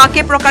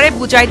পাকে প্ৰকাৰে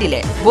বুজাই দিলে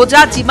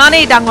বোজা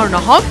যিমানেই ডাঙৰ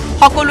নহওক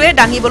সকলোৱে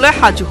দাঙিবলৈ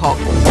সাজু হওক,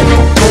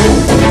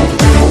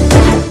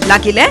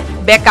 লাগিলে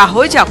বেকা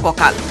হৈ যাওক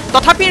কঁকাল।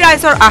 তথাপি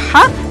ৰাইজৰ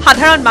আশা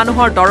সাধাৰণ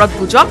মানুহৰ দৰত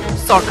বুজক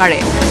চৰকাৰে।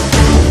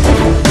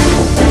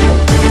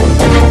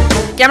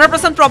 কেমেৰা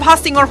পাৰ্চন প্ৰভাস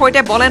সিঙৰ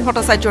সৈতে বলেন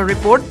ভট্টাচাৰ্যৰ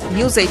report,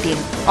 news 18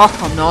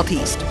 Assam north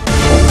east.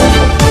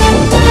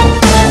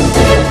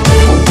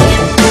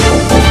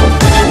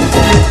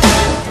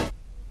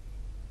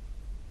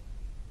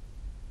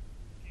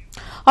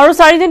 আৰু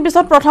 4 দিন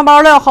পিছত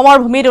প্ৰথমবাৰলৈ অসমৰ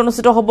ভূমিত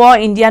অনুষ্ঠিত হ'ব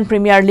ইণ্ডিয়ান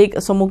প্ৰিমিয়াৰ লীগ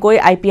চমুকৈ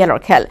IPLৰ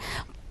খেল।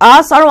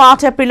 5 আৰু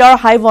 8 এপ্ৰিলৰ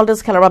হাই ভল্টেজ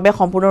খেলৰ বাবে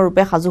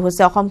সম্পূৰ্ণৰূপে সাজু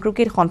হৈছে অসম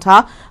ক্ৰিকেট সন্থা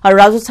আৰু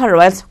ৰাজস্থান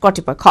ৰয়েলছ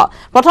কৰ্তৃপক্ষ।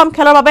 প্ৰথম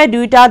খেলৰ বাবে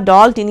দুয়োটা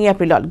দল 3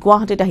 এপ্ৰিলত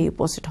গুৱাহাটীত আহি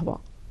উপস্থিত হ'ব।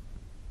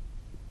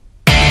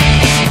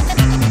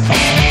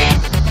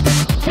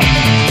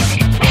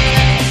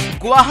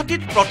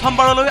 গুৱাহাটীত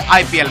প্ৰথমবাৰলৈ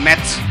IPL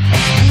মেচ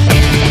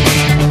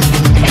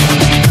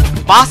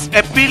 5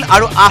 এপ্ৰিল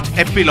আৰু 8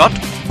 এপ্ৰিলত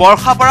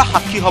বৰ্ষাপাৰা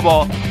সাক্ষী হ'ব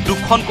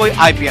দুখনকৈ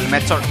IPL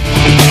মেচৰ।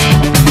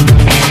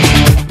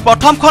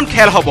 প্ৰথমখন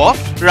খেল হ'ব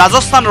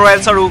ৰাজস্থান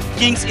ৰয়েলছ আৰু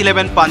কিংছ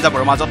 11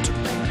 পাঞ্জাবৰ মাজত।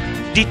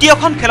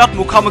 দ্বিতীয়খন খেলত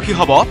মুখামুখি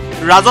হ'ব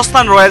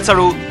ৰাজস্থান ৰয়েলছ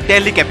আৰু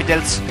দিল্লী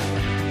কেপিটেলছ।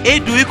 এই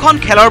দুয়োখন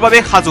খেলৰ বাবে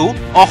সাজু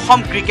অসম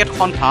ক্ৰিকেট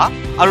সন্থা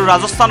আৰু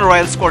ৰাজস্থান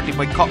ৰয়েলছ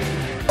কৰ্তৃপক্ষ।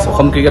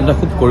 অসম ক্ৰিকেটত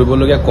খুব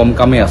কৰিবলগীয়া কম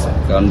কামেই আছে,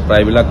 কাৰণ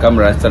প্ৰায়বিলাক কাম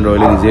ৰাজস্থান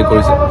ৰয়েলে নিজেই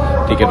কৰিছে।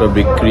 টিকেটৰ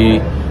বিক্ৰী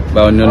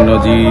বা অন্যান্য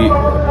যি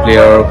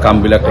প্লেয়াৰৰ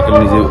কামবিলাক তেখেতে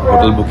নিজে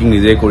হোটেল বুকিং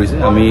নিজেই কৰিছে।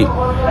 আমি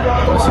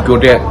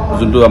সিকিউৰিটি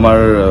যোনটো আমাৰ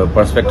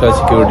পাৰ্সপেক্ট হয়,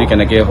 সিকিউৰিটি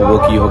কেনেকৈ হ'ব,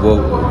 কি হ'ব,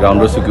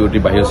 গ্ৰাউণ্ডৰ সিকিউৰিটি,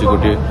 বাহিৰৰ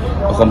সিকিউৰিটি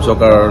অসম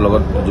চৰকাৰৰ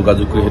লগত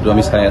যোগাযোগ কৰি সেইটো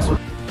আমি চাই আছোঁ।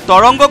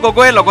 তৰংগ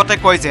গগৈয়ে লগতে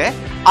কয় যে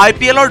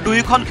IPLৰ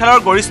দুয়োখন খেলৰ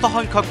গৰিষ্ঠ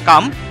সংখ্যক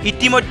কাম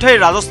ইতিমধ্যে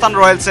ৰাজস্থান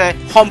ৰয়েলছে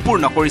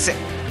সম্পূৰ্ণ কৰিছে।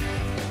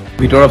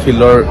 ভিতৰৰ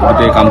ফিল্ডৰ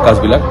গোটেই কাম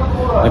কাজবিলাক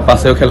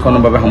 5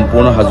 খেলখনৰ বাবে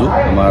সম্পূৰ্ণ সাজু।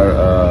 আমাৰ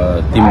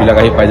টিমবিলাক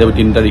আহি পাই যাব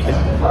 3 তাৰিখে,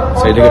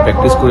 4 তাৰিখে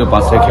প্ৰেক্টিচ কৰি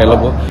 5 তাৰিখে খেল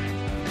হ'ব।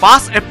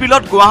 5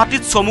 এপ্ৰিলত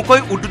গুৱাহাটীত চমুকৈ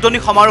উদ্বোধনী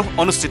সমাৰোহ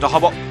অনুষ্ঠিত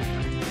হ'ব।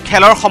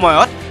 খেলৰ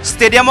সময়ত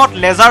ষ্টেডিয়ামত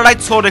লেজাৰ লাইট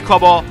শ্ব'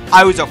 দেখুৱাব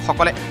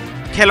আয়োজকসকলে।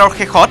 খেলৰ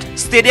শেষত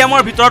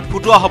ষ্টেডিয়ামৰ ভিতৰত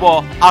ফুটোৱা হ'ব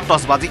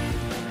আতচবাজি।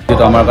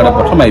 এইটো আমাৰ কাৰণে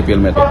প্ৰথম IPL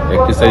মেচ।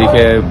 31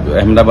 তাৰিখে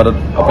আহমেদাবাদত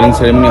অপেনিং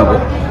চেৰেমনি হ'ব।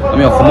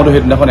 আমি অসমতো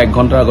সেইদিনাখন 1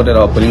 ঘণ্টাৰ আগতে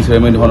এটা অপেনিং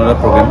চেৰেমনি ধৰণৰ এটা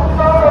প্ৰগ্ৰেম,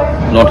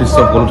 নৰ্থ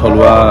ইষ্টৰ সকলো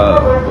থলুৱা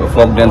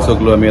ফক ডেন্সক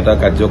লৈ আমি এটা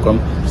কাৰ্যক্ৰম,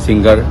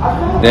 singer.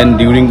 Then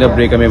during the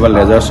brake আমি এবাৰ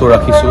লেজাৰ শ্ব'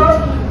 ৰাখিছোঁ।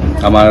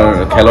 আমাৰ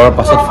খেলৰ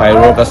পাছত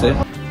ফায়াৰৱৰ্ক আছে।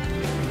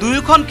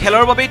 দুয়োখন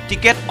খেলৰ বাবে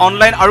টিকেট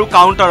অনলাইন আৰু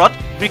কাউণ্টাৰত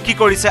বিক্ৰী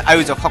কৰিছে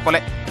আয়োজকসকলে।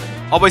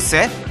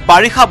 অৱশ্যে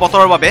বাৰিষা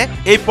বতৰৰ বাবে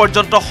এই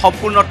পৰ্যন্ত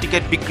সম্পূৰ্ণ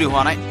টিকেট বিক্ৰী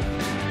হোৱা নাই।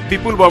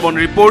 বিপুল Barman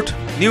report,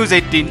 news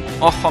 18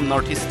 Assam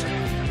north east.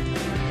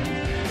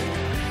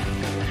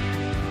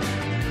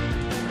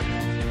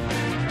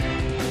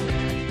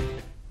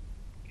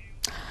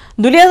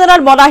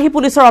 দুলিয়াজানাত মদাহী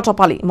পুলিচৰ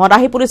অটপালি।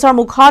 মদাহী পুলিচৰ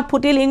মুখত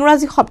ফুটিল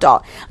ইংৰাজী শব্দ।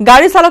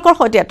 গাড়ী চালকৰ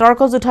সৈতে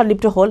তৰ্কযুদ্ধত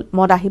লিপ্ত হ'ল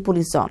মদাহী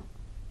পুলিচজন।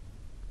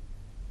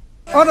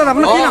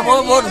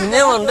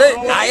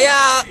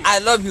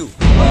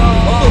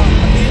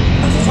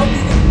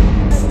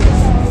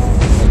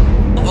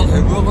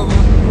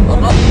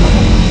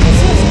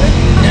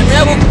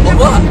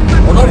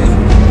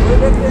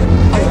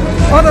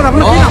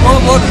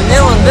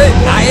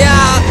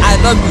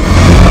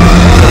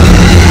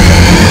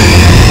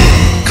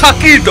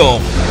 খাকীৰ দম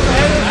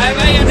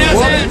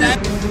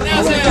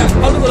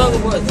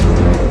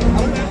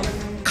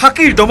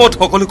খাকীৰ দমত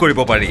সকলো কৰিব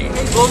পাৰি।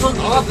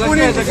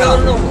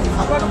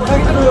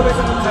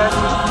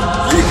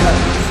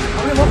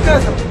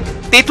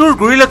 তেতুৰ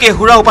গুৰিলৈকে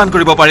হুৰা উপান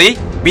কৰিব পাৰি।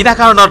 বিনা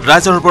কাৰণত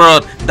ৰাইজৰ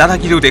ওপৰত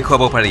দাদাগিৰিও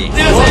দেখুৱাব পাৰি।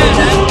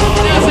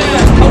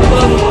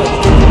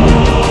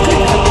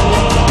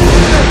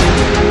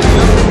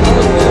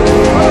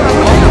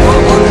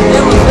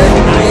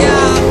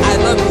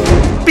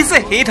 পিছে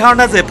সেই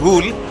ধাৰণা যে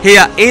ভুল,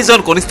 সেয়া এইজন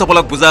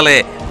কনিষ্টবলক বুজালে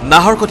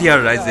নাহৰকটীয়াৰ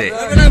ৰাইজে।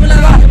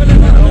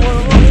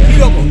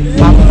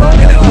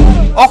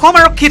 অসম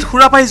আৰক্ষীত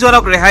সুৰাপাই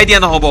যোৱানক ৰেহাই দিয়া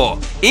নহ'ব,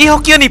 এই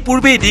সকিয়নি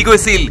পূৰ্বেই দি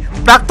গৈছিল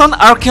প্ৰাক্তন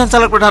আৰক্ষী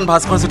সঞ্চালক প্ৰধান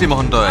ভাস্কৰজ্যোতি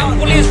মহন্তই।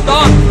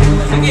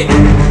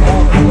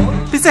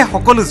 পিছে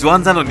সকলো জোৱান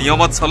জানো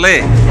নিয়মত চলে?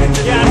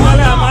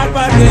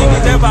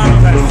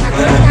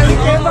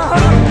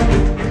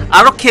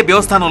 আৰক্ষীয়ে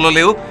ব্যৱস্থা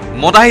নললেও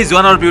মদাহী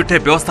জোৱানৰ বিৰুদ্ধে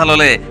ব্যৱস্থা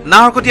ললে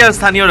নাহৰকটীয়াৰ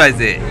স্থানীয়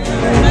ৰাইজে।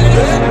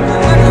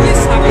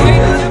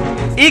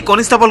 এই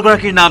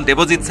কনিষ্টবলগৰাকীৰ নাম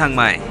দেৱজিৎ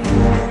চাংমাই।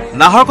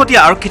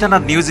 নাহৰকটীয়া আৰক্ষী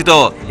থানাত নিয়োজিত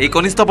এই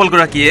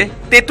কনিষ্টবলগৰাকীয়ে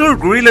টেটুৰ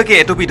গুৰিলৈকে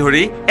এটুপি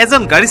ধৰি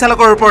এজন গাড়ী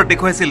চালকৰ ওপৰত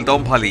দেখুৱাইছিল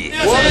দমফালি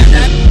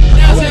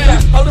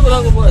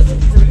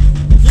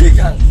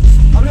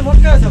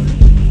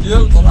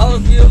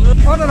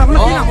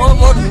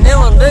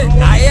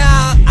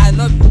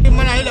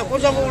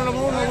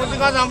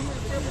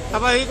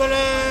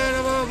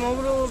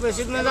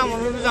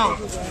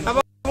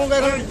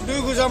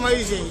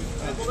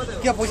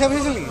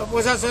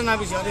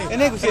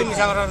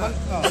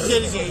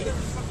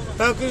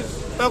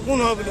কোন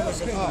হয় বুলি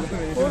কৈছে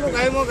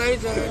গাড়ী মই গাড়ী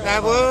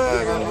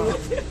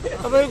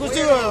ড্ৰাইভাৰ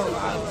গুচি গ'ল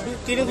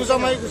 3 গুচা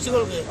মাৰি গুচি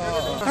গ'লগে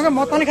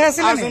মদ পানী খাই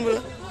আছিল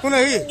কোন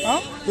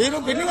হিৰো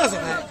বিল্ডিং আছে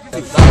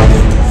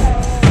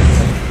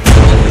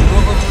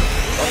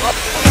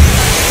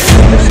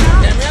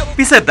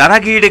পিছে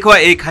দাদাগিৰি দেখুৱা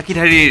এই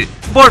খাকীধাৰীৰ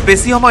বৰ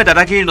বেছি সময়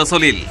দাদাগিৰি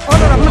নচলিল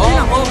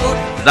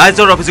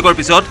ৰাইজৰ অভিযোগৰ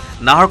পিছত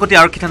নাহৰকটীয়া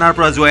আৰক্ষী থানাৰ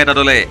পৰা যোৱা এটা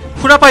দলে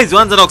খুৰা পাই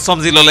জোৱানজনক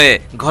চমজি ললে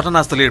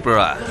ঘটনাস্থলীৰ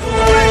পৰা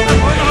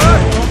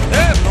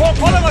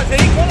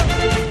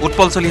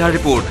উৎপল চলিহাৰ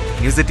report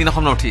news 18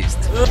 Assam north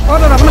east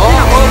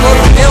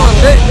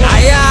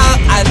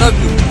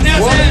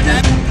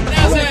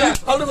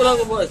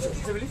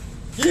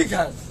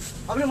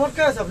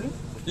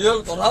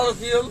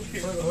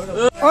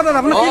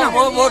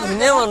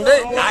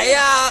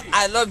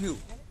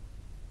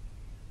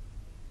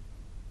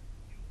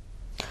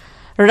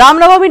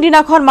Ram Navami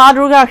দিনাখন মা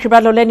দুৰ্গাৰ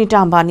আশীৰ্বাদ ললে নীতা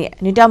আম্বানীয়ে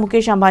নীতা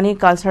মুকেশ আম্বানী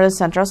কালচাৰেল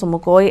চেণ্টাৰ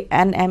চমুকৈ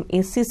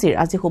NMACCৰ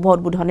আজি শুভ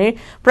উদ্বোধনীৰ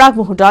প্ৰাক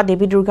মুহূৰ্তত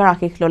দেৱী দুৰ্গাৰ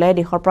আশীষ ললে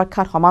দেশৰ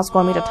প্ৰখ্যাত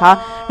সমাজকৰ্মী তথা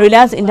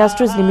ৰিলায়েন্স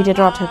ইণ্ডাষ্ট্ৰিজ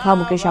লিমিটেডৰ অধ্যক্ষ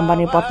মুকেশ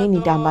আম্বানীৰ পত্নী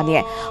নীতা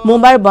আম্বানীয়ে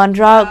মুম্বাইৰ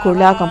বান্দ্ৰা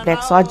কুৰ্লা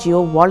কমপ্লেক্সত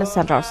জিঅ' ৱৰ্ল্ড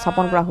চেণ্টাৰ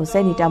স্থাপন কৰা হৈছে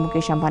Nita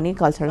Mukesh Ambani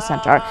cultural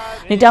centre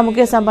Nita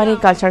Mukesh Ambani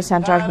culture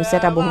centre হৈছে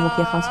এটা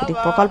বহুমুখী সাংস্কৃতিক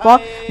প্ৰকল্প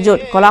য'ত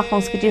কলা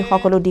সংস্কৃতিৰ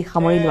সকলো দিশ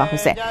সামৰি লোৱা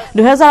হৈছে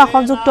 2000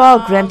 আসনযুক্ত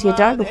গ্ৰেণ্ড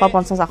থিয়েটাৰ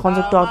 250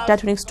 আসনযুক্ত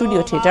অত্যাধুনিক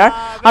ষ্টুডিঅ' থিয়েটাৰ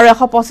আৰু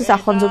 125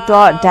 আসনযুক্ত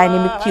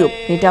dynamic cube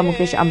Nita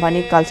Mukesh Ambani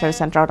culture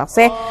চেণ্টাৰত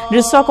আছে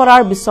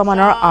দৃশ্যকলাৰ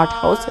বিশ্বমানৰ আৰ্ট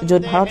হাউচ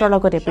য'ত ভাৰতৰ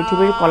লগতে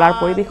পৃথিৱীৰ কলাৰ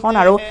পৰিৱেশন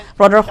আৰু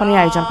প্ৰদৰ্শনীৰ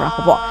আয়োজন কৰা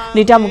হ'ব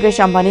নীতা মুকেশ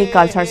আম্বানী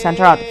কালচাৰ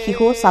চেণ্টাৰত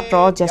শিশু ছাত্ৰ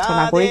জ্যেষ্ঠ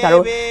নাগৰিক আৰু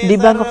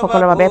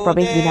দিব্যাংগসকলৰ বাবে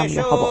প্ৰৱেশ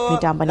বিনামূলীয়া হ'ব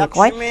নীতা আম্বানীয়ে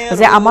কয়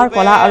যে আমাৰ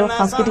কলা আৰু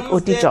সাংস্কৃতিক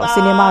ঐতিহ্য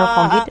চিনেমা আৰু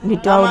সংগীত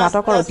নৃত্য আৰু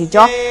নাটকৰ ঐতিহ্য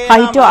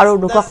সাহিত্য আৰু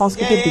লোক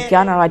সংস্কৃতি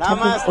বিজ্ঞান আৰু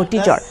আধ্যাত্মিক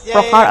ঐতিহ্যৰ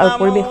প্ৰসাৰ আৰু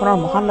পৰিৱেশনৰ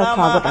মহান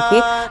লক্ষ্য আগত ৰাখি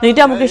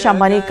নীতা মুকেশ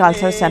আম্বানী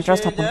কালচাৰ চেণ্টাৰ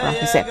স্থাপন কৰা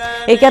হৈছে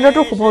এই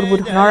কেন্দ্ৰটোৰ শুভ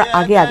উদ্বোধনৰ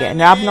আগে আগে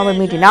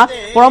ৰামনৱমীৰ দিনা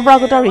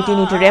পৰম্পৰাগত ৰীতি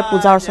নীতিৰে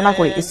পূজা অৰ্চনা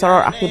কৰি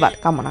ঈশ্বৰৰ আশীৰ্বাদ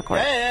কামনা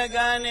কৰে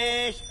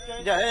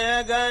जय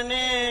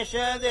गणेश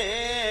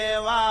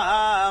देवा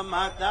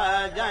माता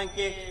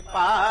जानकी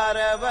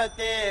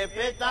पार्वती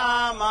पिता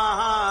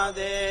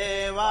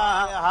महादेवा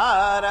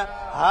हर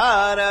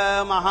हर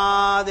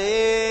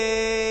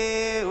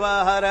महादेव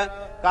हर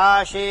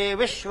काशी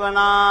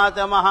विश्वनाथ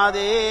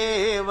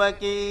महादेव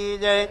की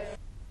जय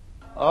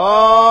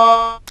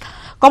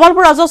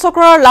কমলপুৰ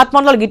ৰাজচক্ৰৰ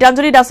লাটমণ্ডল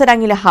গীতাঞ্জলি দাসে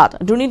দাঙিলে হাত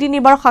দুৰ্নীতি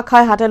নিবাৰক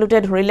শাখাই হাতে লুটে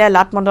ধৰিলে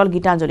লাটমণ্ডল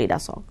গীতাঞ্জলি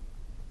দাসক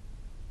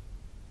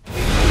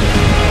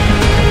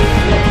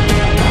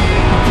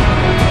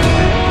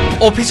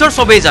অফিসৰ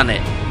সবেই জানে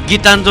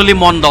গীতাঞ্জলি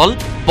মণ্ডল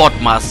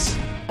বদমাছ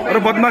আৰু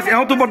বদমাছ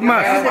এওঁতো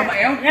বদমাছ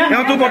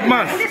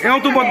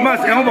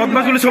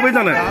বুলি সবেই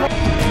জানে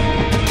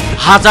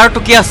 1000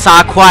 টকীয়া চাহ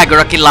খোৱা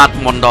এগৰাকী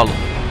লাটমণ্ডল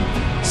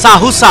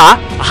চাহু চাহ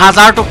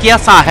 1000 টকীয়া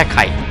চাহে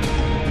খায়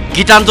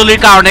গীতাঞ্জলিৰ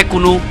কাৰণে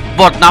কোনো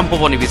বদনাম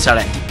হ'ব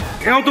নিবিচাৰে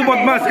এওঁতো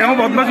বদমাছ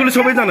বুলি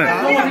সবেই জানে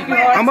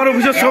আমাৰ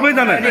অফিসত সবেই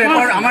জানে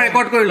আমাৰ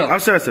ৰেকৰ্ড কৰি ল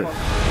আছে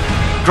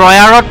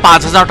ড্ৰয়াৰত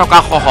 5000 টকা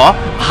সহ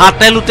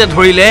হাতে লুটে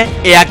ধৰিলে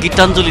এয়া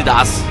গীতাঞ্জলি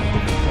দাস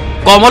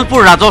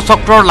কমলপুৰ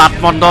ৰাজচক্ৰৰ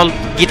লাটমণ্ডল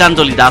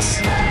গীতাঞ্জলি দাস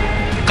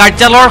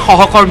কাৰ্যালয়ৰ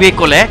সহকৰ্মীয়ে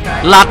ক'লে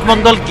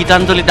লাটমণ্ডল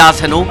গীতাঞ্জলি দাস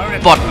হেনো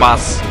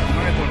বদমাছ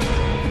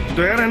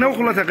দয়াৰ এনেও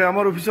খোলা থাকে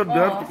আমাৰ অফিসত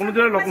দয়াৰ কোনো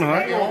দৰে লগ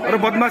নহয় আৰু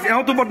বদমাছ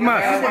এওঁতো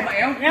বদমাছ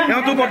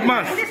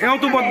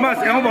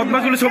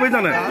বুলি সবেই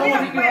জানে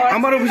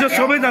আমাৰ অফিসত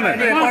সবেই জানে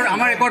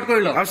আমাৰ ৰেকৰ্ড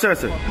কৰি ল আছে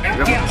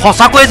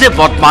সঁচাকৈ যে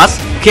বদমাছ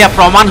সেয়া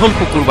প্ৰমাণ হ'ল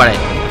শুকুৰবাৰে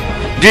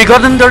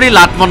দীৰ্ঘদিন ধৰি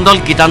লাটমণ্ডল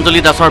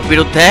গীতাঞ্জলি দাসৰ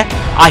বিৰুদ্ধে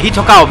আহি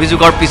থকা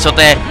অভিযোগৰ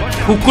পিছতে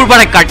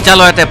শুকুৰবাৰে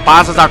কাৰ্যালয়তে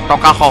 5000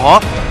 টকা সহ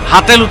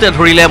হাতে লুটে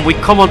ধৰিলে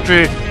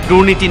মুখ্যমন্ত্ৰীৰ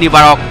দুৰ্নীতি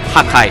নিবাৰক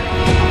শাখাই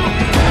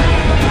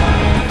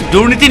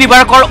দুৰ্নীতি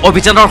নিবাৰকৰ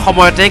অভিযানৰ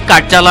সময়তে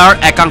কাৰ্যালয়ৰ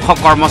একাংশ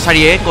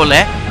কৰ্মচাৰীয়ে ক'লে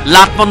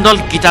লাটমণ্ডল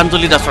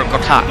গীতাঞ্জলি দাসৰ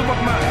কথা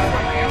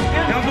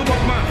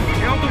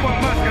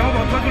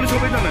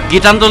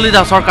গীতাঞ্জলি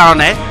দাসৰ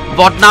কাৰণে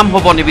বদনাম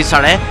হ'ব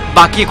নিবিচাৰে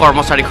বাকী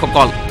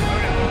কৰ্মচাৰীসকল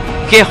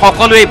সেই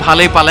সকলোৱে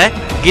ভালেই পালে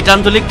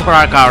গীতাঞ্জলিক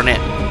ধৰাৰ কাৰণে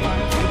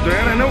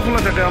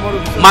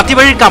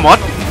মাটিবাৰীৰ কামত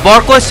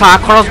বৰকৈ চাহ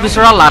খৰচ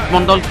বিচৰা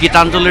লাটমণ্ডল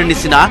গীতাঞ্জলিৰ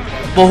নিচিনা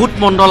বহুত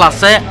মণ্ডল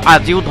আছে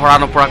আজিও ধৰা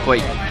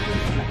নপৰাকৈ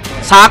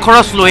চাহ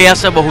খৰচ লৈ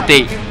আছে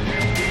বহুতেই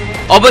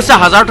অৱশ্যে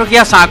 1000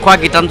 টকীয়া চাহ খোৱা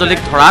গীতাঞ্জলিক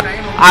ধৰাত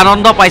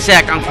আনন্দ পাইছে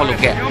একাংশ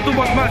লোকে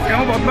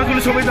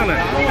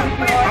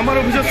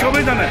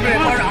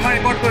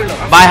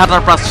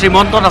বাইহাটৰ পৰা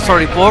শ্ৰীমন্ত দাসৰ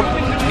report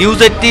news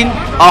 18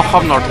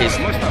 Assam north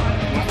east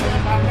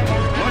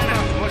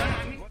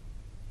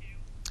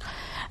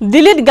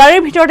দিল্লীত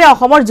গাড়ীৰ ভিতৰতে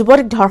অসমৰ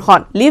যুৱতীক ধৰ্ষণ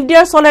লিভ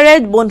ডিয়াৰ চলেৰে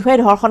বন্ধুৱে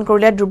ধৰ্ষণ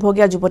কৰিলে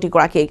দুৰ্ভগীয়া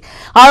যুৱতীগৰাকীক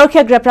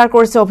আৰক্ষীয়ে গ্ৰেপ্তাৰ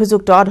কৰিছে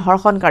অভিযুক্ত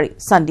ধৰ্ষণকাৰী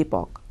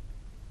সন্দীপক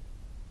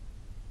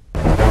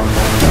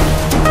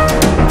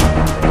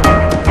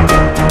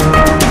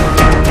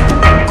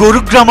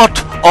গুৰুগ্ৰামত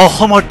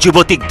অসমৰ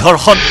যুৱতীক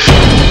ধৰ্ষণ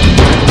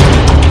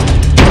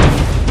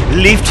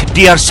লিফ্ট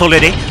দিয়াৰ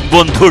চলেৰে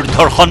বন্ধুৰ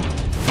ধৰ্ষণ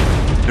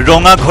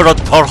ৰঙাঘৰত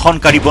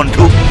ধৰ্ষণকাৰী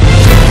বন্ধু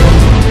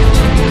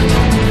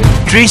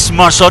 30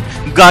 মাৰ্চত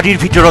গাড়ীৰ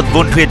ভিতৰত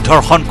বন্ধুৱে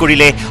ধৰ্ষণ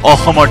কৰিলে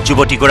অসমৰ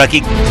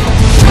যুৱতীগৰাকীক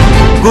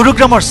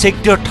গুৰুগ্ৰামৰ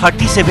ছেক্টৰ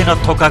 37ত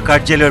থকা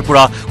কাৰ্যালয়ৰ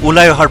পৰা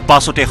ওলাই অহাৰ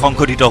পাছতে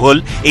সংঘটিত হ'ল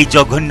এই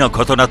জঘন্য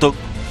ঘটনাটো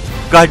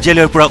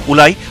কাৰ্যালয়ৰ পৰা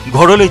ওলাই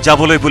ঘৰলৈ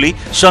যাবলৈ বুলি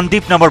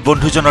সন্দীপ নামৰ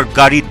বন্ধুজনৰ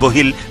গাড়ীত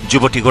বহিল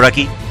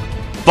যুৱতীগৰাকী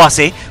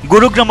পাছে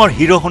গুৰুগ্ৰামৰ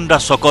হিৰো হোণ্ডা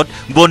চকত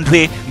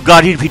বন্ধুৱে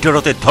গাড়ীৰ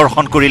ভিতৰতে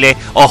ধৰ্ষণ কৰিলে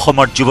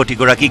অসমৰ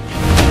যুৱতীগৰাকীক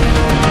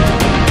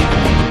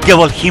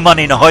কেৱল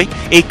সিমানেই নহয়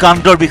এই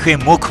কাণ্ডৰ বিষয়ে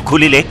মুখ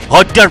খুলিলে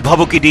হত্যাৰ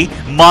ভাবুকি দি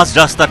মাজ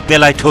ৰাস্তাত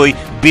পেলাই থৈ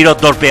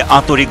বিৰদৰ্পে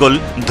আঁতৰি গ'ল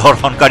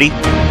ধৰ্ষণকাৰী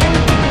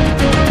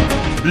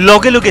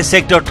লগে লগে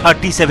ছেক্টৰ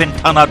 37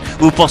 থানাত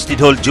উপস্থিত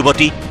হ'ল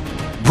যুৱতী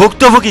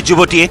ভুক্তভোগী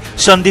যুৱতীয়ে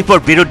সন্দীপৰ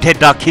বিৰুদ্ধে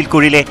দাখিল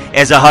কৰিলে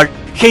এজাহাৰ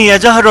সেই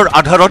এজাহাৰৰ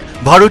আধাৰত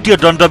ভাৰতীয়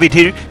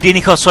দণ্ডবিধিৰ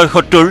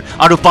 376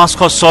 আৰু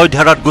 506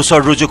 ধাৰাত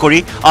গোচৰ ৰুজু কৰি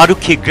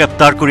আৰক্ষী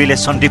গ্ৰেপ্তাৰ কৰিলে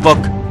সন্দীপক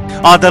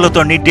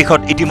আদালতৰ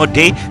নিৰ্দেশত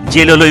ইতিমধ্যে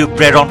জেললৈ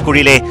প্ৰেৰণ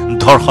কৰিলে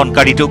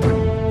ধৰ্ষণকাৰীটোক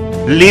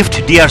লিফ্ট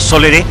দিয়াৰ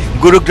চলেৰে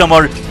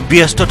গুৰুগ্ৰামৰ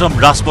ব্যস্ততম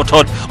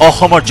ৰাজপথত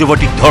অসমৰ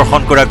যুৱতীক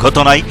ধৰ্ষণ কৰা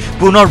ঘটনাই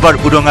পুনৰবাৰ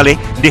উদঙালে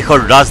দেশৰ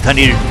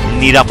ৰাজধানীৰ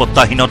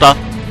নিৰাপত্তাহীনতা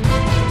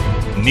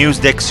news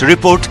desk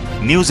report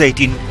News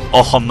 18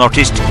 Assam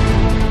Northeast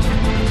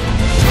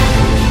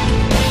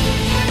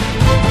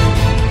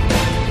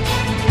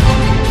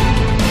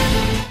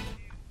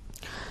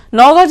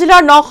Nagaon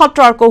জিলাৰ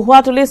নখত্ৰৰ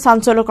কহুৱাতলি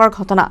চাঞ্চলকৰ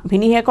ঘটনা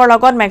ভিনিহেকৰ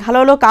লগত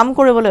মেঘালয়লৈ কাম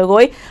কৰিবলৈ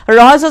গৈ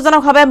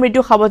ৰহস্যজনকভাৱে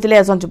মৃত্যু সাৱটিলে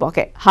এজন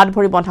যুৱকে হাত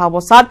ভৰি বন্ধা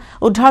অৱস্থাত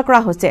উদ্ধাৰ কৰা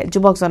হৈছে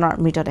যুৱকজনৰ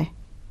মৃতদেহ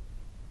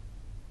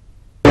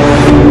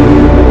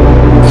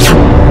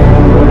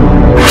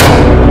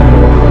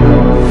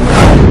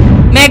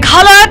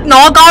মেঘালয়ত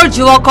নগাঁৱৰ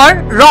যুৱকৰ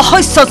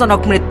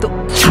ৰহস্যজনক মৃত্যু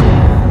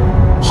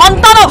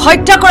সন্তানক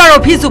হত্যা কৰাৰ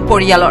অভিযোগ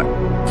পৰিয়ালৰ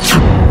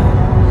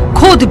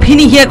খুদ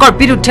ভিনিহিয়েকৰ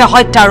বিৰুদ্ধে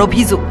হত্যাৰ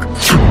অভিযোগ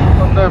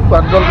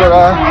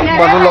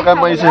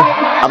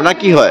আপোনাৰ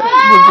কি হয়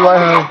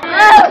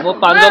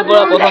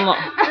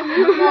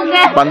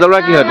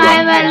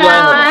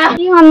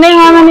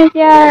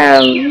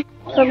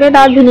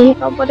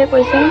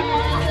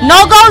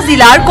নগাঁও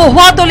জিলাৰ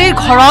কহুৱাতলিৰ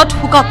ঘৰত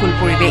শোকাকুল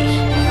পৰিৱেশ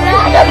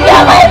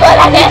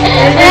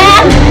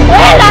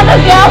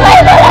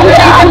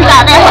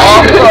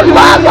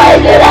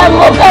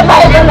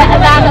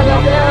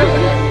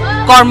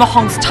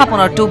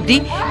কৰ্মসংস্থাপনৰ টোপ দি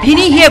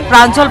ভিনিহিয়ে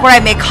প্ৰাঞ্জল বৰাই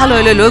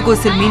মেঘালয়লৈ লৈ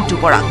গৈছিল মিণ্টু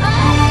বৰাক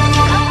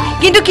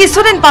কিন্তু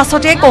কিছুদিন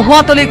পাছতে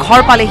কহুৱাতলিৰ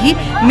ঘৰ পালেহি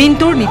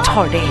মিণ্টুৰ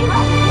নিথৰ দেহ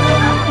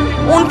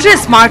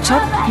 29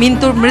 মাৰ্চত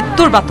মিণ্টুৰ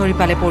মৃত্যুৰ বাতৰি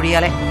পালে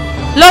পৰিয়ালে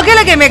লগে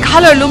লগে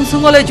মেঘালয়ৰ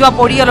লুমচুঙলৈ যোৱা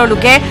পৰিয়ালৰ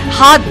লোকে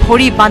হাত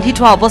ভৰি বান্ধি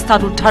থোৱা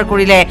অৱস্থাত উদ্ধাৰ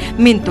কৰিলে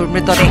মিণ্টুৰ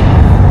মৃতদেহ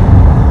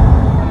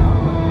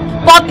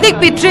পত্নীক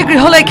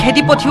পিতৃগৃহলৈ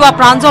খেদি পঠিওৱা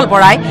প্ৰাঞ্জল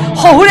বৰাই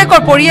শহুৰেকৰ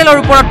পৰিয়ালৰ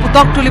ওপৰত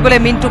পুতক তুলিবলৈ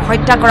মিণ্টুক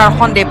হত্যা কৰাৰ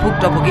সন্দেহ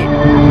ভুক্তভোগীৰ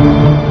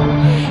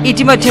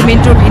ইতিমধ্যে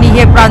মিণ্টুৰ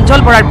ভিনিহিয়ে প্ৰাঞ্জল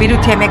বৰাৰ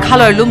বিৰুদ্ধে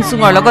মেঘালয়ৰ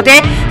লুমচুঙৰ লগতে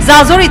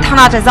জাজৰি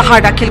থানাত এজাহাৰ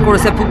দাখিল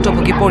কৰিছে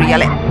ভুক্তভোগী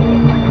পৰিয়ালে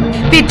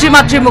পিতৃ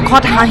মাতৃৰ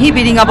মুখত হাঁহি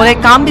বিৰিঙাবলৈ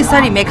কাম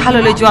বিচাৰি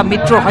মেঘালয়লৈ যোৱা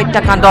মিত্ৰৰ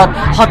হত্যাকাণ্ডত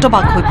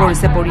হতবাক হৈ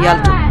পৰিছে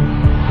পৰিয়ালটো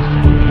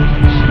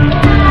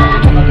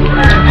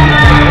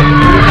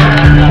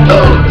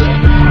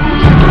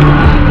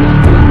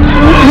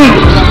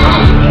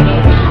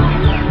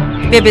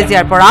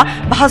বেবেজিয়াৰ পৰা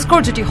ভাস্কৰ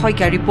জ্যোতি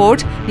শইকীয়াৰ report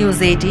news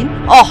 18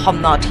 Assam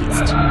north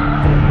east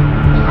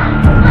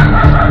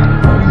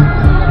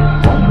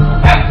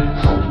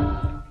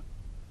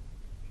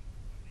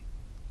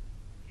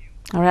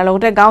আৰু ইয়াৰ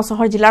লগতে গাঁও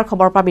চহৰ জিলাৰ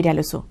খবৰ পৰা বিদায়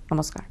লৈছো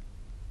নমস্কাৰ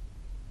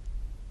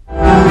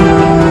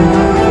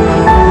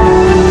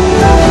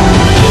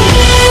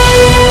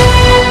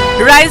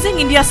ৰাইজিং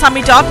ইণ্ডিয়া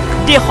সামিটত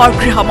দেশৰ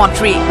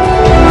গৃহমন্ত্ৰী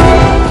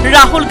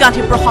ৰাহুল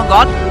গান্ধী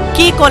প্ৰসংগত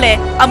কি ক'লে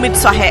অমিত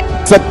শাহে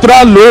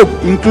 17 लोग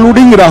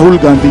इंक्लूडिंग राहुल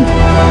गांधी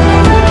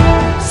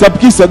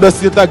सबकी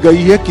सदस्यता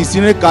गई है किसी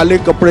ने काले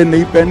कपड़े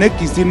नहीं पहने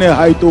किसी ने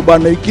हाई तौबा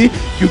नहीं की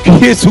क्योंकि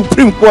ये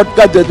सुप्रीम कोर्ट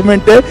का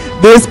जजमेंट है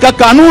देश का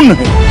कानून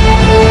है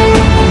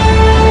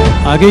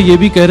आगे ये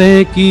भी कह रहे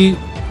हैं कि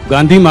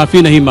गांधी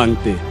माफी नहीं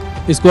मांगते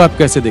इसको आप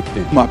कैसे देखते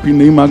हैं माफी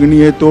नहीं मांगनी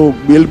है तो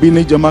बिल भी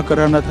नहीं जमा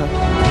कराना था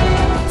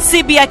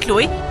सीबीआईक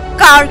লৈ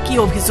কাৰ কি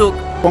অভিযোগ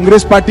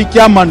कांग्रेस पार्टी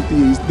क्या मानती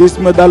है इस देश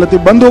में अदालतें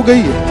बंद हो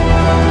गई है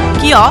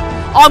किया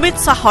अमित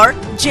शाहर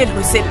जेल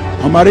हुई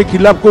हमारे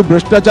खिलाफ कोई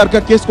भ्रष्टाचार का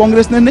केस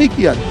कांग्रेस ने नहीं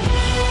किया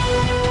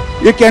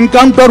एक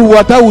एनकाउंटर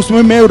हुआ था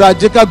उसमें मैं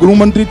राज्य का गृह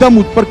मंत्री था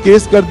मुझ पर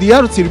केस कर दिया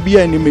और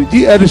सीबीआई ने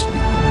मेरी अरेस्ट की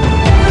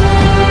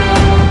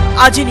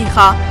आज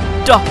निशा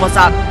 10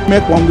 बजे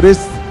मैं कांग्रेस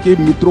के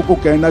मित्रों को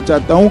कहना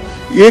चाहता हूं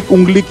एक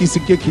उंगली किसी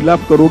के खिलाफ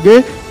करोगे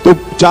तो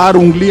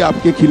 4 उंगली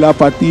आपके खिलाफ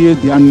आती है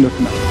ध्यान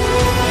रखना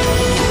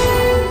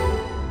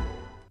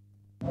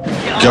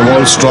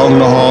কেৱল ষ্ট্ৰং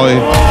নহয়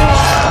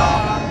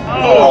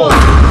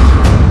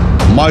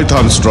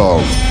মাইথান ষ্ট্ৰং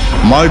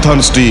মাইথান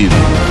ষ্টীল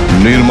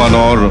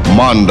নিৰ্মাণৰ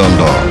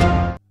মানদণ্ড